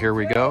 Cam, here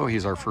we go.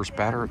 He's our first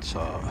batter. It's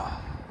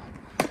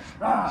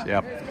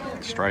yep,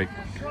 strike.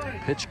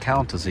 Pitch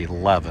count is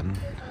 11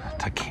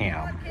 to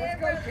Cam,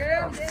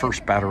 our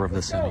first batter of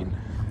this inning.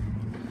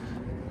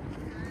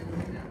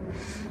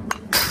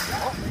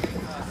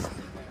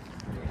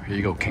 Here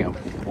you go, Cam.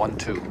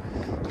 1-2.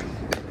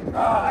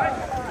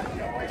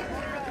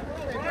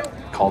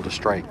 Called a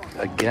strike.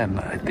 Again,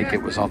 I think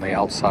it was on the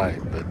outside,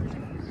 but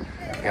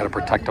you got to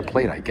protect the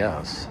plate, I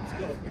guess.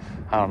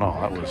 I don't know.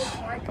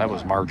 That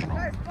was marginal.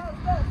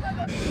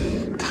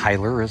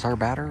 Tyler is our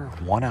batter.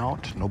 1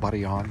 out,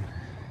 nobody on.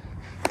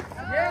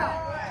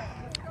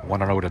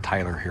 1-0 to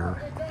Tyler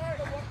here.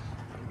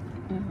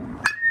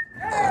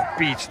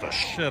 Beats the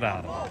shit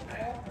out of it.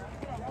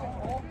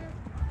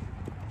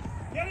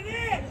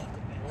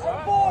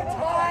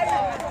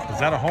 Is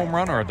that a home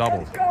run or a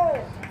double?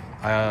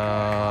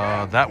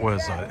 That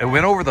was, it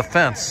went over the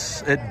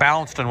fence. It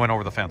bounced and went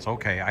over the fence.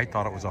 Okay, I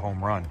thought it was a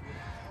home run.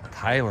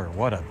 Tyler,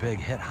 what a big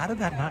hit. How did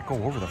that not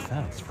go over the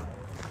fence, for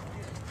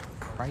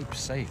cripe's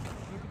sake?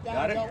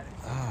 Got it?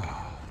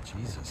 Oh,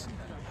 Jesus.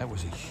 That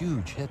was a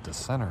huge hit to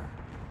center.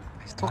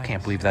 I still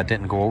can't believe that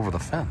didn't go over the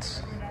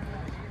fence.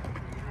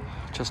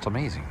 Just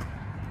amazing.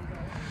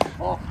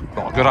 Oh,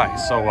 good eye.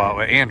 So,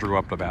 Andrew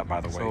up the bat, by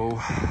the way. So,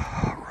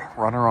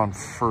 runner on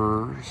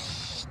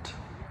first.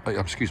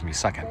 Excuse me,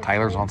 second.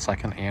 Tyler's on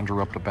second.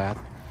 Andrew up the bat.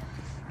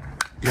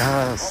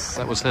 Yes,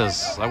 that was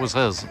his. That was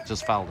his.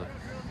 Just fouled it.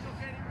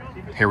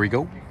 Here we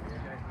go.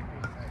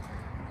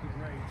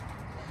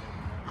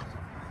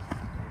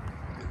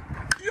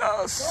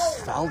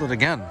 Yes, fouled it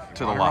again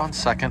to the left. On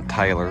second,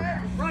 Tyler.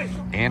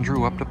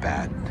 Andrew up to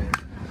bat.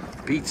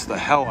 Beats the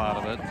hell out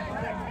of it.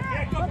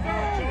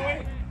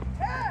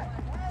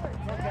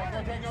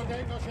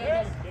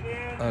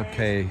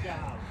 Okay.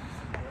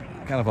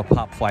 Kind of a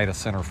pop fly to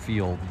center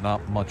field.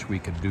 Not much we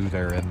could do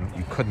there, and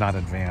you could not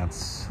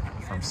advance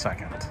from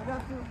second.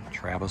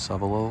 Travis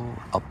Evelo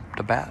up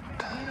to bat.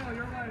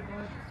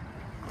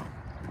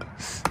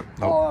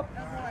 Nope.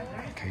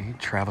 Okay,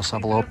 Travis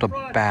Evelo up to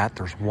bat.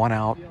 There's 1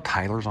 out.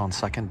 Tyler's on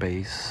second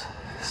base.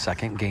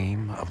 Second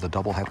game of the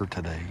doubleheader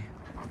today.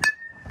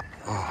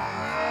 Oh.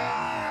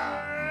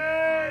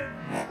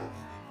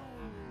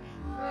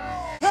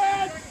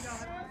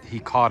 He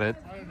caught it.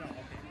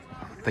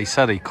 They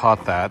said he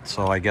caught that,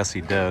 so I guess he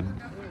did.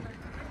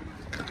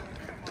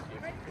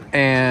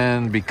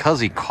 And because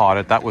he caught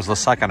it, that was the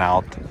second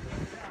out.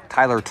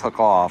 Tyler took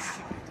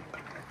off.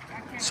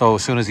 So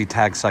as soon as he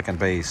tagged second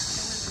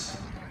base,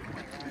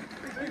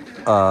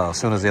 as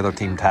soon as the other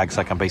team tagged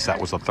second base,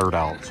 that was the third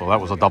out. So that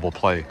was a double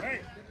play.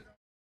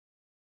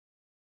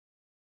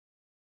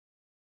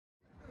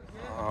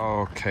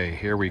 Okay,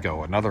 here we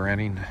go. Another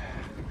inning.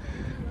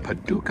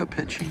 Paducah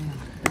pitching.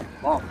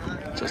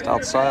 Just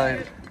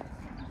outside.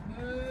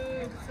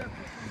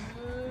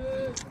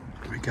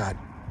 We got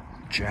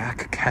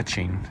Jack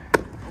catching.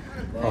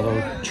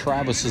 Although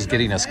Travis is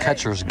getting his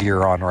catcher's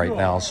gear on right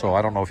now, so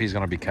I don't know if he's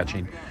going to be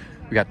catching.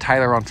 We got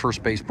Tyler on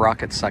first base,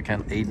 Brock at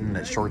second, Aiden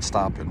at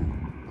shortstop,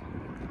 and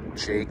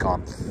Jake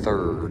on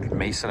third,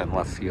 Mason in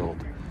left field.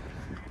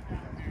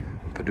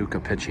 Paducah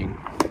pitching.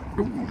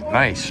 Ooh,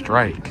 nice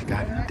strike.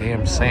 God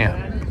damn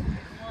Sam.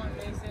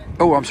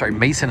 Oh, I'm sorry.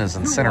 Mason is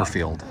in center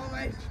field.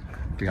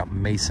 We got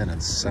Mason in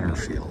center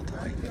field.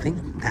 I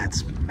think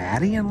that's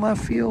Maddie in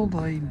left field.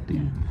 I'm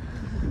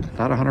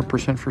not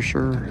 100% for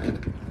sure.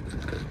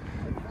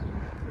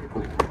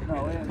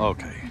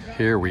 Okay,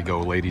 here we go,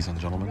 ladies and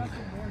gentlemen.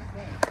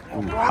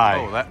 Ooh, hi.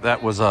 Oh,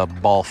 that was a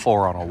ball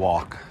 4 on a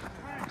walk.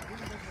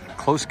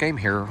 Close game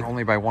here,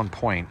 only by 1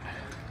 point.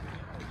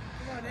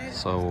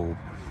 So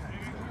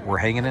we're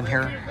hanging in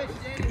here.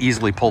 Can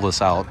easily pull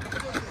this out.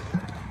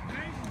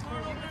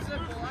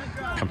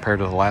 Compared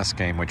to the last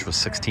game, which was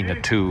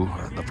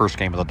 16-2, the first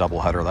game of the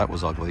doubleheader, that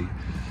was ugly.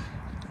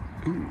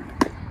 Ooh.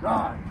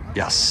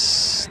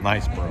 Yes,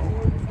 nice, bro.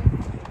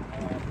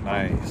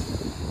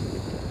 Nice.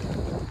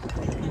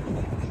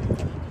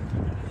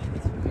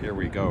 Here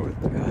we go.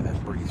 God,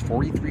 that breeze.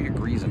 43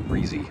 degrees and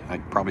breezy. I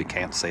probably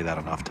can't say that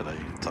enough today.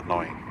 It's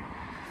annoying.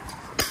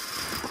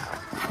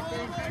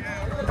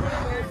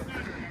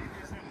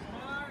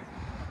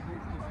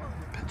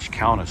 Pitch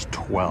count is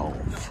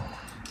 12.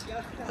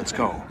 Let's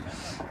go.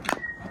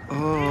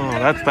 Oh,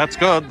 that's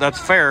good. That's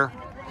fair.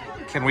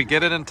 Can we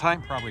get it in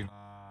time? Probably not.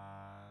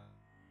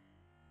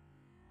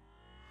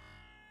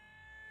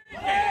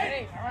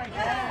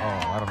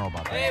 Oh,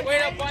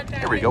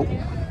 Here we go.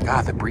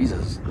 God, the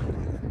breezes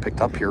picked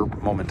up here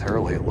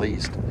momentarily at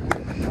least.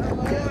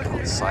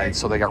 Outside,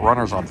 so they got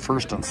runners on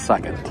first and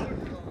second.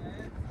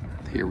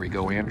 Here we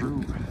go,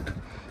 Andrew.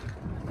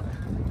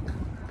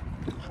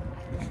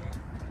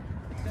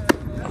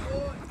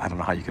 I don't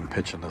know how you can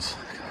pitch in this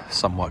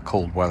somewhat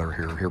cold weather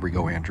here. Here we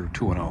go, Andrew.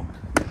 2-0.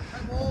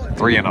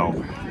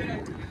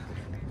 3-0.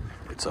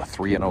 It's a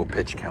 3-0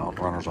 pitch count.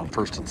 Runners on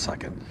first and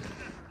second.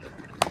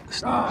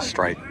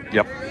 Strike.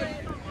 Yep.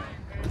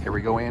 Here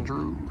we go,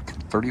 Andrew.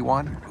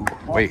 31. Ooh,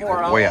 wait,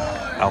 way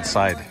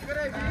outside.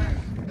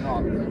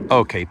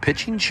 Okay,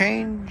 pitching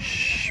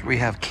change. We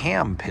have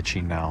Cam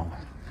pitching now.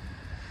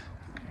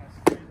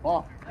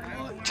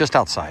 Just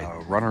outside.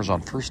 Runners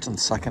on first and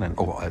second, and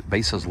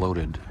bases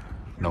loaded,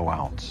 no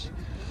outs.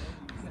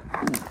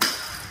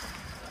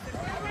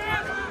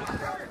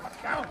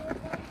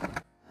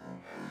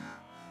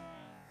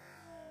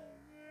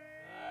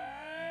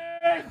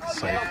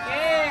 Safe.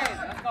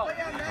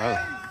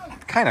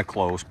 Kind of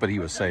close, but he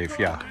was safe,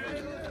 yeah.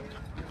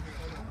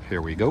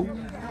 Here we go.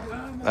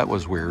 That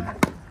was weird.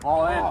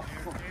 All in.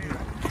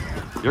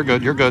 You're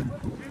good, you're good.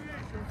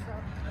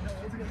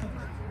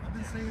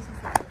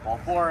 All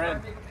 4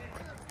 in.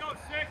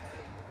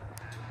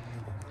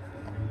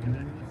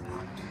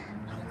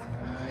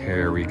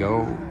 Here we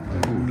go.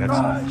 Ooh, that's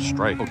a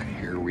strike. Okay,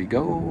 here we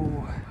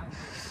go.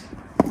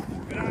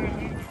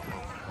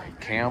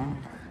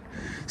 Cam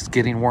is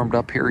getting warmed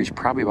up here. He's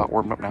probably about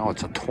warmed up now.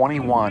 It's a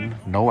 21,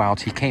 no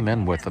outs. He came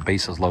in with the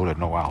bases loaded,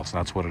 no outs, and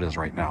that's what it is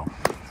right now.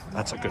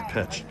 That's a good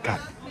pitch. God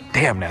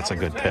damn, that's a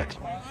good pitch.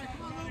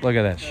 Look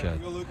at that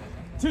shit.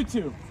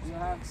 2-2.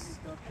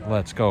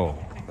 Let's go.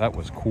 That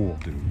was cool,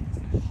 dude.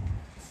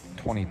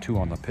 22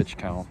 on the pitch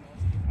count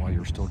while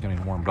you're still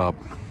getting warmed up.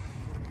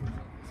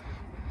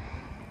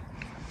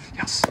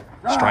 Yes.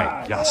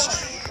 Strike.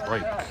 Yes.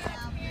 Strike.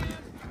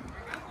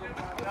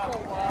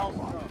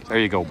 There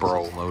you go,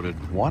 bro. Loaded.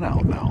 1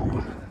 out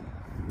now.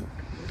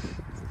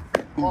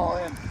 All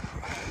in.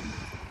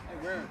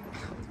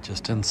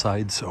 Just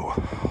inside, so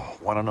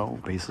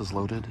 1-0. Bases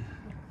loaded.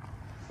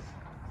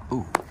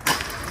 Ooh.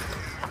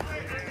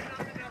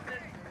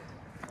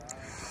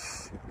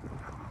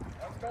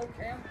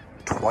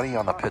 $20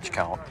 on the pitch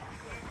count.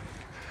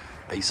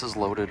 Bases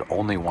loaded,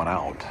 only 1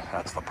 out.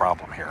 That's the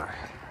problem here.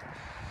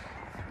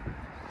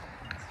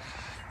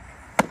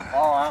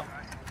 All out.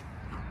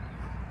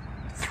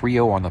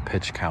 3-0 on the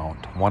pitch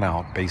count, 1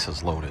 out,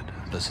 bases loaded.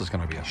 This is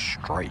going to be a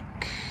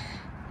strike.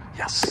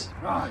 Yes.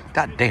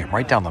 God damn,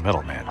 right down the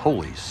middle, man.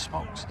 Holy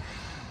smokes.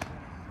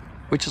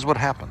 Which is what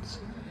happens.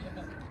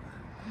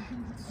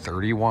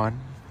 31,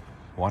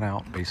 1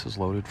 out, bases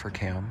loaded for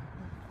Cam.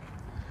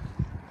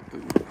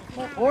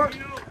 Here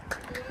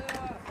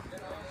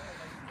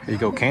you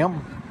go,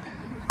 Cam.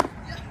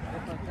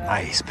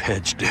 Nice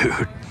pitch,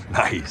 dude.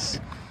 Nice.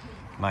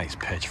 Nice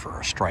pitch for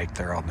a strike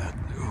there on that.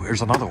 Ooh,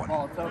 here's another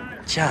one.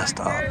 Just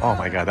oh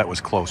my God, that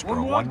was close,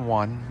 bro.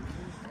 1-1,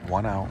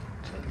 1 out.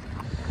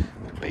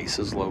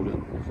 Bases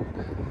loaded.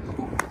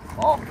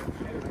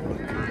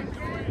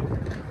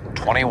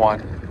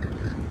 21.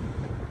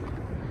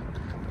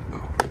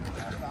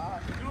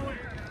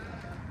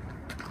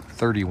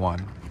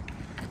 31.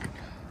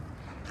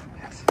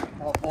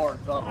 All 4.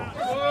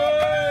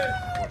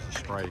 Force a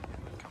strike.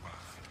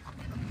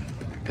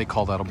 They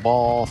call that a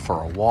ball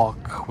for a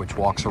walk, which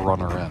walks a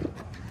runner in.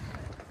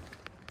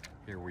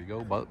 Here we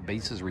go, but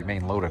bases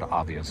remain loaded,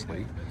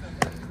 obviously.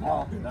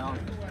 All down.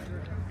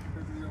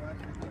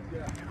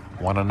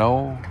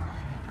 1-0.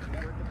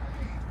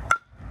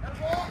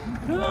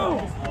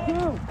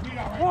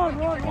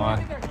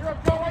 1.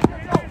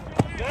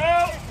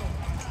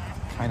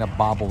 Kind of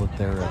bobbled it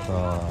there at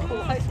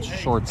the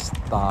short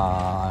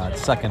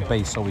second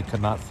base, so we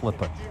could not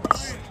flip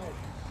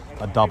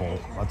a double.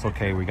 That's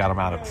okay. We got him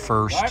out at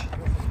first.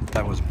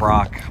 That was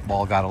Brock.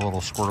 Ball got a little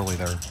squirrely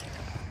there.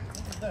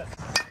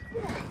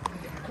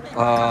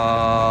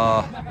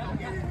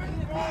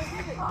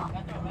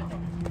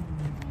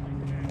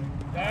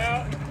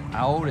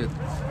 Out it.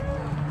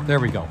 There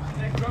we go.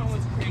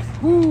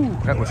 Woo,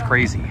 that was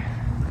crazy.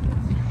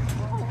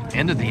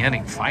 Ended the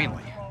inning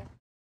finally.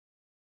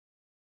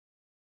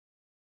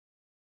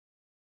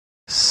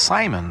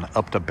 Simon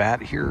up to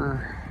bat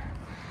here.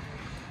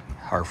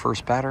 Our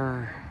first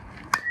batter.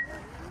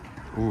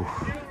 Ooh.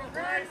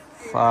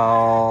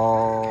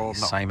 Foul. No.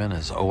 Simon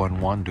is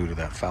 0-1 due to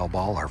that foul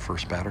ball, our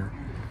first batter.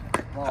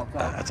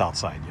 That's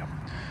outside, yep.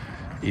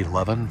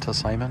 11 to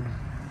Simon.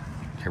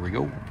 Here we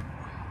go.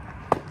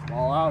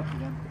 All out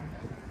again.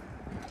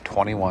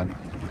 21.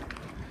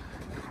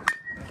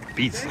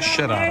 Beats the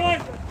shit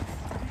out of him.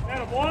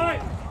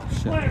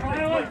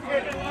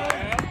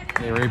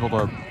 They were able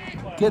to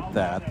get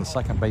that. The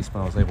second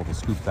baseman was able to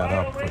scoop that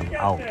up for the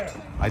out.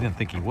 I didn't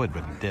think he would,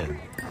 but he did.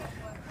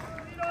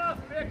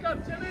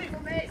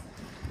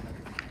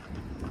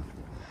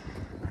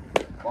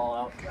 Ball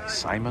out.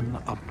 Simon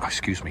up,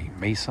 excuse me,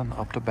 Mason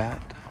up to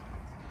bat.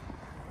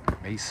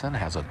 Mason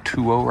has a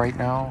 2-0 right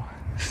now.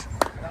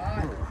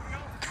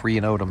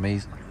 3-0 to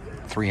Mason.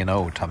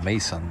 3-0 to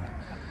Mason.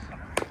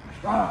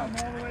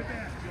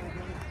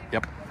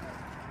 Yep.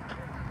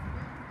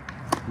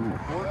 Ooh,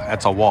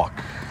 that's a walk.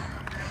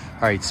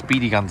 All right,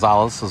 Speedy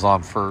Gonzalez is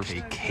on first.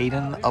 Okay,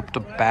 Caden up to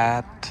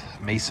bat.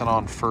 Mason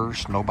on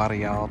first.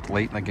 Nobody out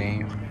late in the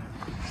game.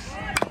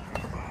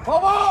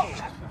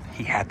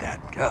 He had that.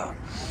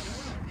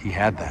 He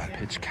had that.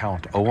 Pitch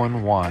count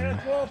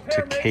 0-1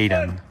 to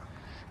Caden.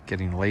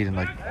 Getting late in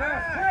the...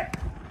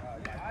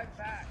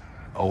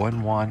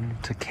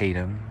 0-1 to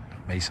Caden.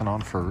 Mason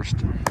on first.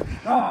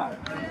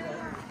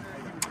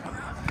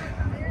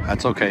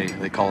 That's okay.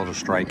 They call it a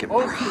strike. It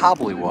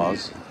probably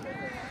was.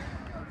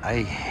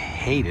 I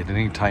hate it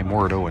anytime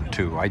we're at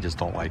 0-2. I just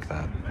don't like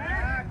that.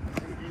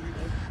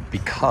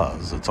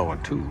 Because it's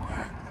 0-2.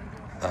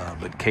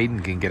 But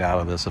Caden can get out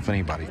of this if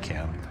anybody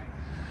can.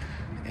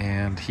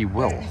 And he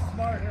will.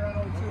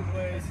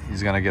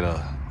 He's going to get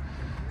a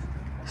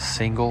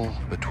single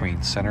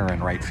between center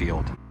and right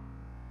field.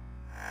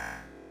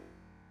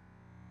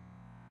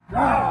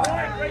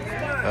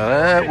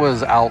 That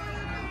was out.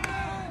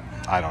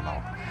 I don't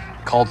know.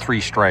 Called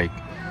 3 strike.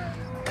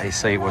 They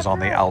say it was on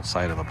the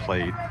outside of the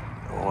plate.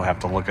 We'll have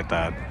to look at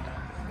that.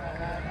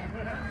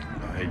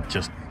 I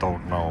just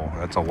don't know.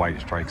 That's a white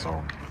strike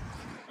zone.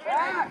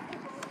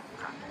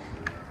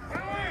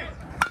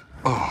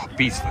 Oh,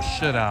 beats the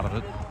shit out of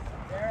it.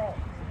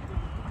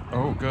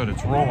 Oh, good.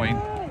 It's rolling.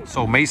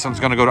 So Mason's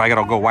going to go to... I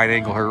got to go wide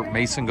angle here.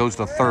 Mason goes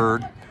to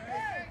third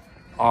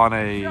on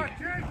a...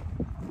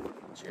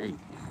 Jake.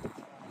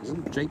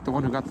 Isn't Jake the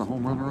one who got the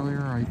home run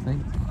earlier, I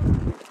think?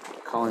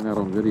 Calling that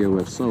on video.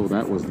 If so,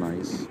 that was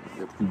nice.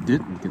 If he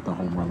didn't get the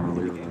home run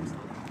earlier,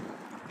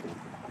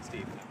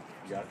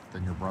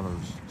 then your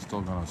brother's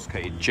still going to...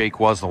 Okay, Jake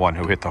was the one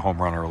who hit the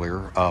home run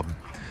earlier.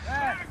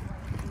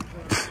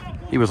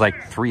 He was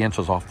like 3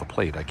 inches off the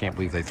plate. I can't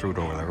believe they threw it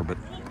over there, but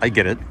I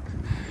get it.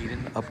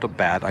 Up to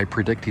bat. I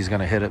predict he's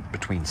going to hit it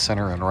between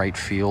center and right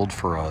field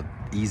for a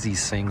easy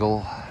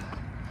single.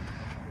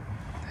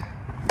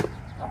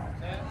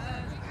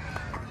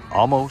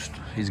 Almost.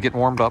 He's getting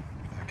warmed up.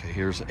 Okay,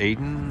 here's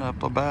Aiden up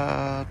to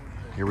bat.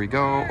 Here we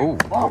go.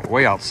 Oh,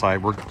 way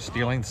outside. We're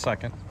stealing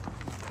second.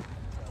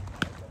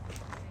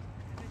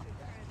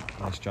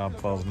 Nice job,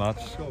 Fells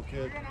Nuts. Let's go,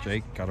 kid.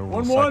 Jake got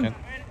over the second.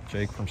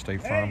 Jake from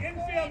State Farm.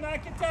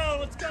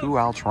 2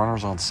 outs,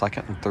 runners on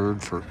second and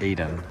third for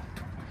Aiden.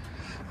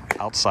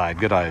 Outside,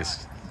 good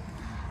eyes.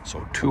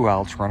 So 2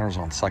 outs, runners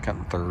on second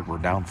and third. We're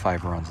down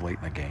 5 runs late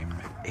in the game.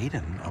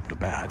 Aiden up to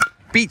bat.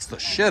 Beats the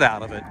shit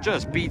out of it.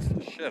 Just beats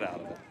the shit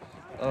out of it.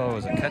 Oh,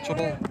 is it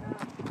catchable?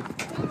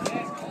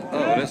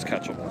 Oh, it is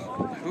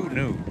catchable. Who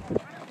knew?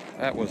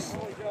 That was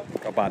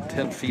about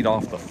 10 feet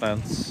off the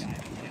fence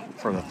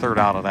for the 3rd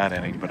out of that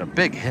inning, but a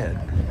big hit.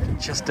 It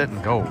just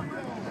didn't go.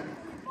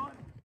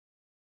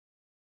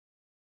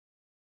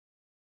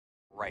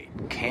 Right.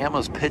 Cam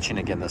is pitching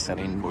again this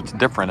inning. What's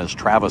different is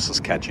Travis is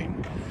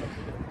catching.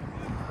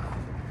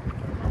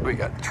 We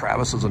got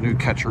Travis as a new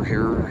catcher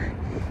here.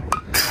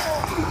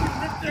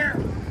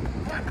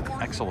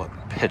 Excellent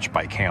pitch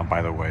by Cam,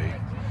 by the way.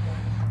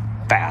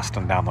 Fast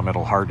and down the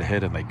middle, hard to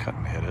hit, and they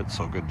couldn't hit it,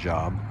 so good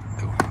job.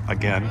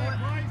 Again,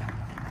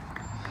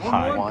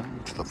 high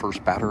 1 to the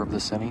first batter of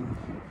this inning.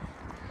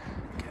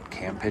 Again,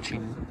 Cam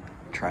pitching,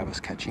 Travis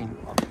catching.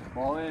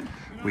 Ball in.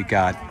 We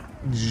got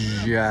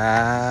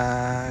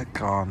Jack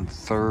on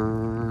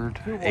third,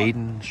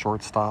 Aiden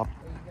shortstop.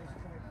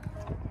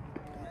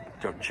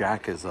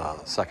 Jack is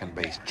second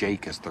base,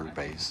 Jake is third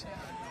base.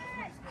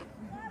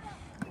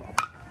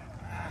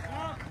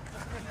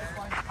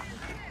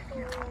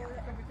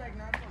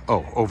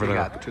 Oh, over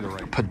there to the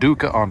right.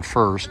 Paducah on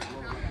first.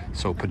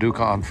 So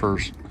Paducah on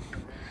first,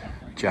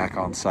 Jack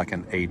on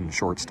second, Aiden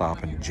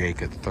shortstop, and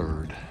Jake at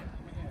third.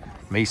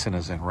 Mason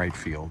is in right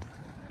field.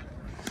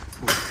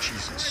 Oh,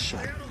 Jesus,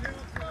 shit.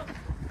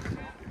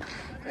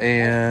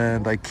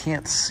 And I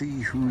can't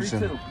see who's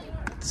in...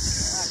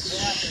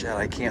 Shit,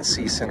 I can't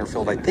see center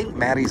field. I think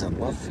Maddie's in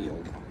left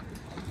field.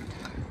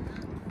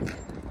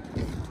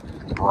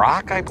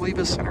 Brock, I believe,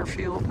 is center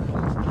field.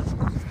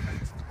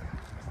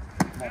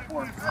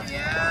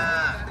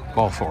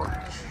 Ball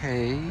 4.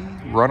 Okay,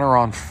 runner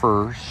on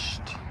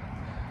first.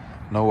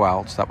 No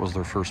outs. That was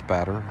their first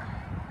batter.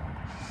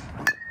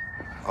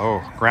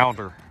 Oh,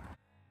 grounder.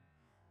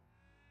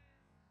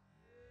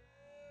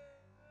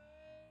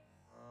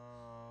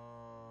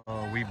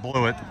 We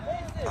blew it.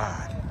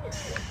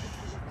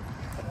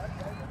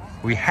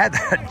 We had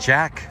that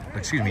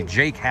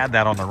Jake had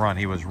that on the run.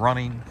 He was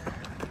running.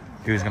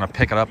 He was going to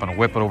pick it up and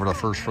whip it over to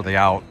first for the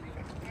out.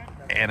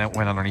 And it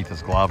went underneath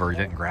his glove, or he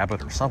didn't grab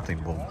it or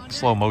something. Well,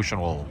 slow motion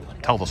will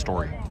tell the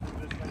story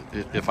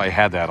if I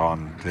had that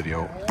on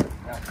video.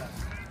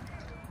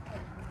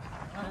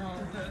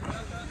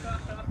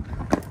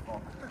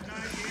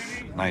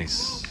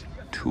 Nice.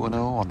 2-0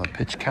 on the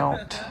pitch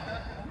count.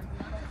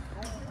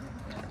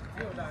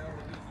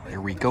 There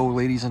we go,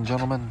 ladies and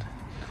gentlemen.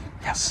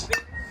 Yes.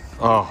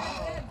 Oh.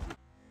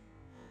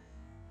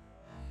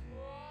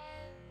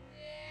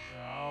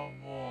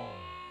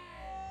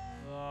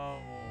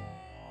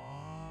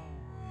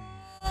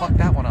 Fuck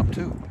that one up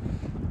too.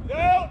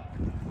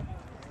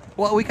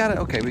 Well, we got it.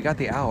 Okay, we got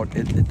the out.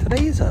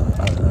 Today's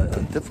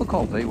a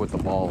difficult day with the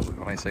ball.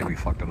 When I say we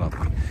fucked it up,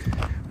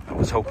 I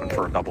was hoping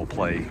for a double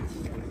play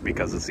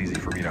because it's easy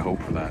for me to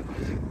hope for that.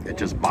 It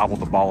just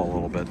bobbled the ball a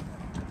little bit.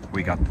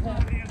 We got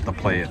the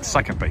play at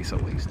second base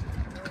at least.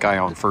 Guy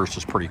on first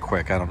is pretty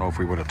quick. I don't know if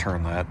we would have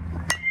turned that.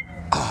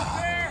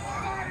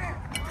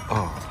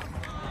 Oh.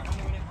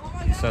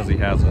 He says he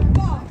has it.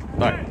 All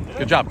right.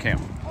 Good job, Cam.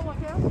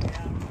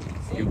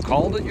 You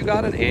called it, you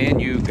got it,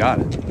 and you got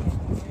it.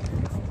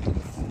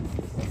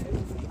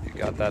 You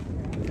got that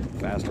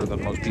faster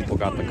than most people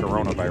got the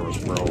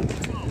coronavirus, bro.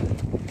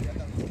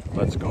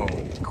 Let's go.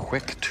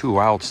 Quick 2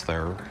 outs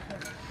there.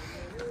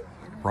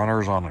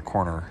 Runners on the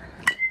corner.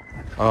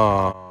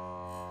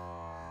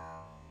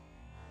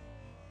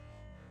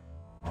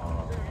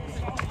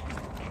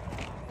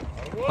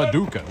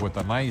 Paducah with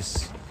a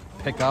nice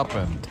pickup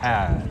and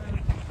tag.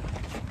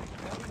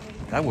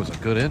 That was a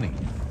good inning,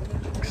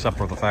 except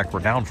for the fact we're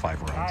down 5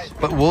 runs.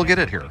 But we'll get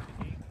it here.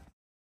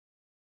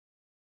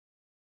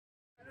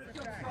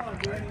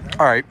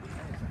 All right,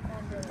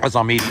 as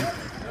I'm eating.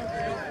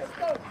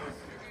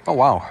 Oh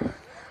wow,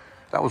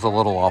 that was a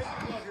little off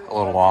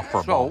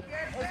for a ball.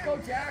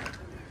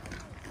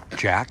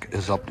 Jack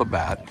is up the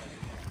bat.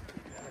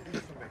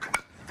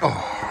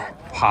 Oh,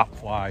 pop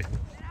fly.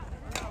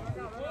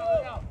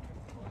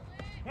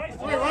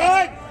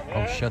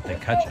 Oh shit, they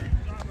catch it.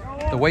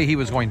 The way he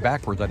was going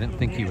backwards, I didn't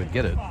think he would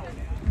get it,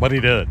 but he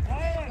did.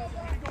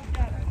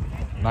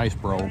 Nice,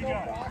 bro.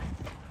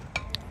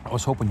 I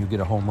was hoping you get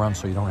a home run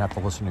so you don't have to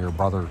listen to your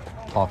brother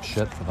talk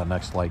shit for the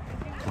next, 3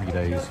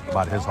 days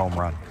about his home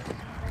run.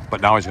 But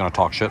now he's going to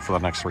talk shit for the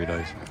next 3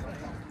 days.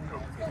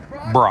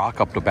 Brock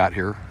up to bat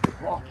here.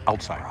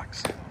 Outside.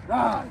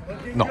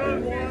 No,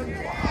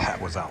 that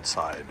was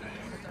outside.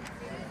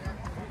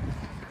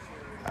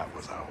 That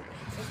was out.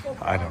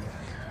 I don't.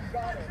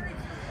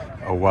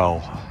 Oh,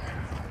 well.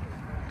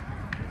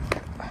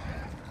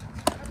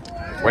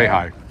 Way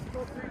high.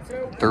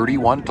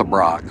 31 to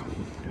Brock.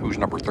 Who's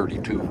number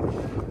 32?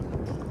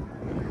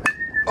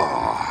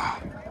 Oh.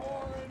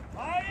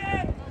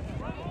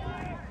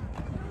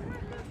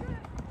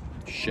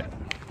 Shit.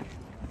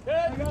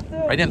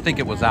 I didn't think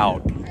it was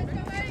out.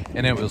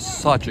 And it was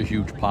such a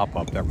huge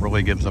pop-up that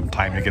really gives them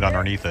time to get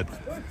underneath it.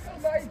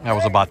 That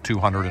was about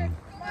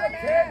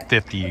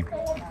 250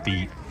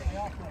 feet.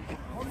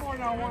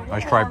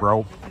 Nice try,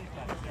 bro.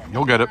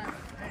 You'll get it.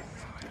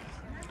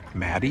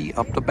 Maddie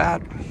up the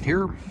bat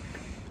here.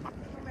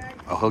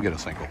 Oh, he'll get a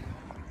single.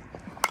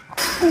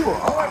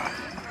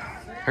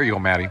 Here you go,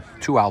 Maddie.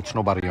 2 outs,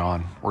 nobody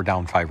on. We're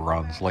down 5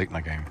 runs late in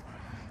the game.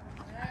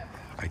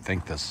 I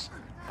think this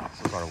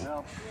is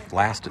our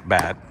last at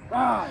bat.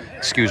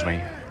 Excuse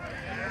me.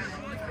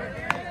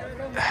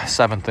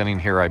 7th inning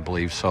here, I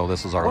believe. So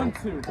this is our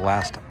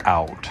last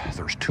out.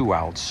 There's 2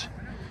 outs.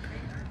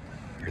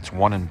 It's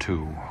 1 and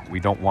 2.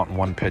 We don't want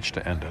one pitch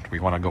to end it. We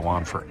want to go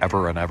on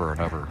forever and ever and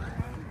ever.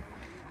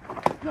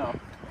 No.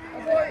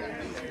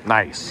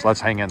 Nice. Let's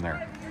hang in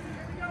there.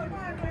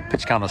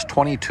 Pitch count is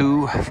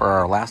 22 for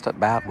our last at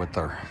bat with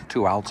our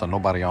 2 outs and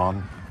nobody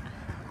on.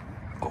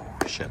 Oh,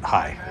 shit.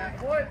 High.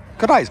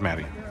 Good eyes,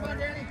 Maddie.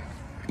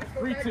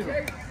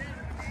 3-2.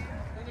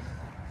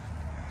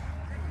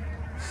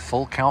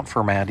 Full count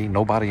for Maddie.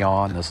 Nobody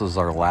on. This is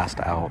our last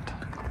out.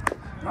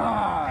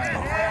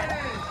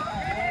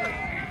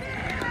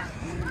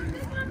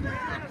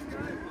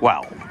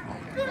 Well,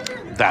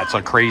 that's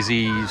a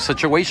crazy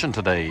situation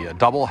today. A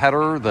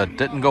doubleheader that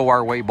didn't go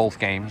our way both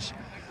games.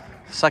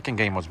 Second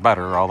game was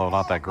better, although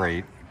not that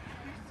great.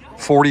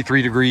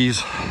 43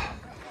 degrees,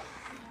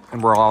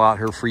 and we're all out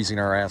here freezing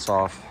our ass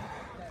off.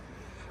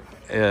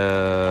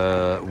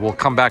 We'll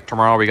come back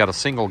tomorrow. We got a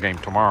single game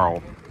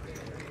tomorrow,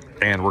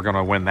 and we're going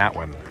to win that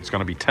one. It's going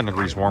to be 10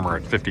 degrees warmer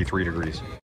at 53 degrees.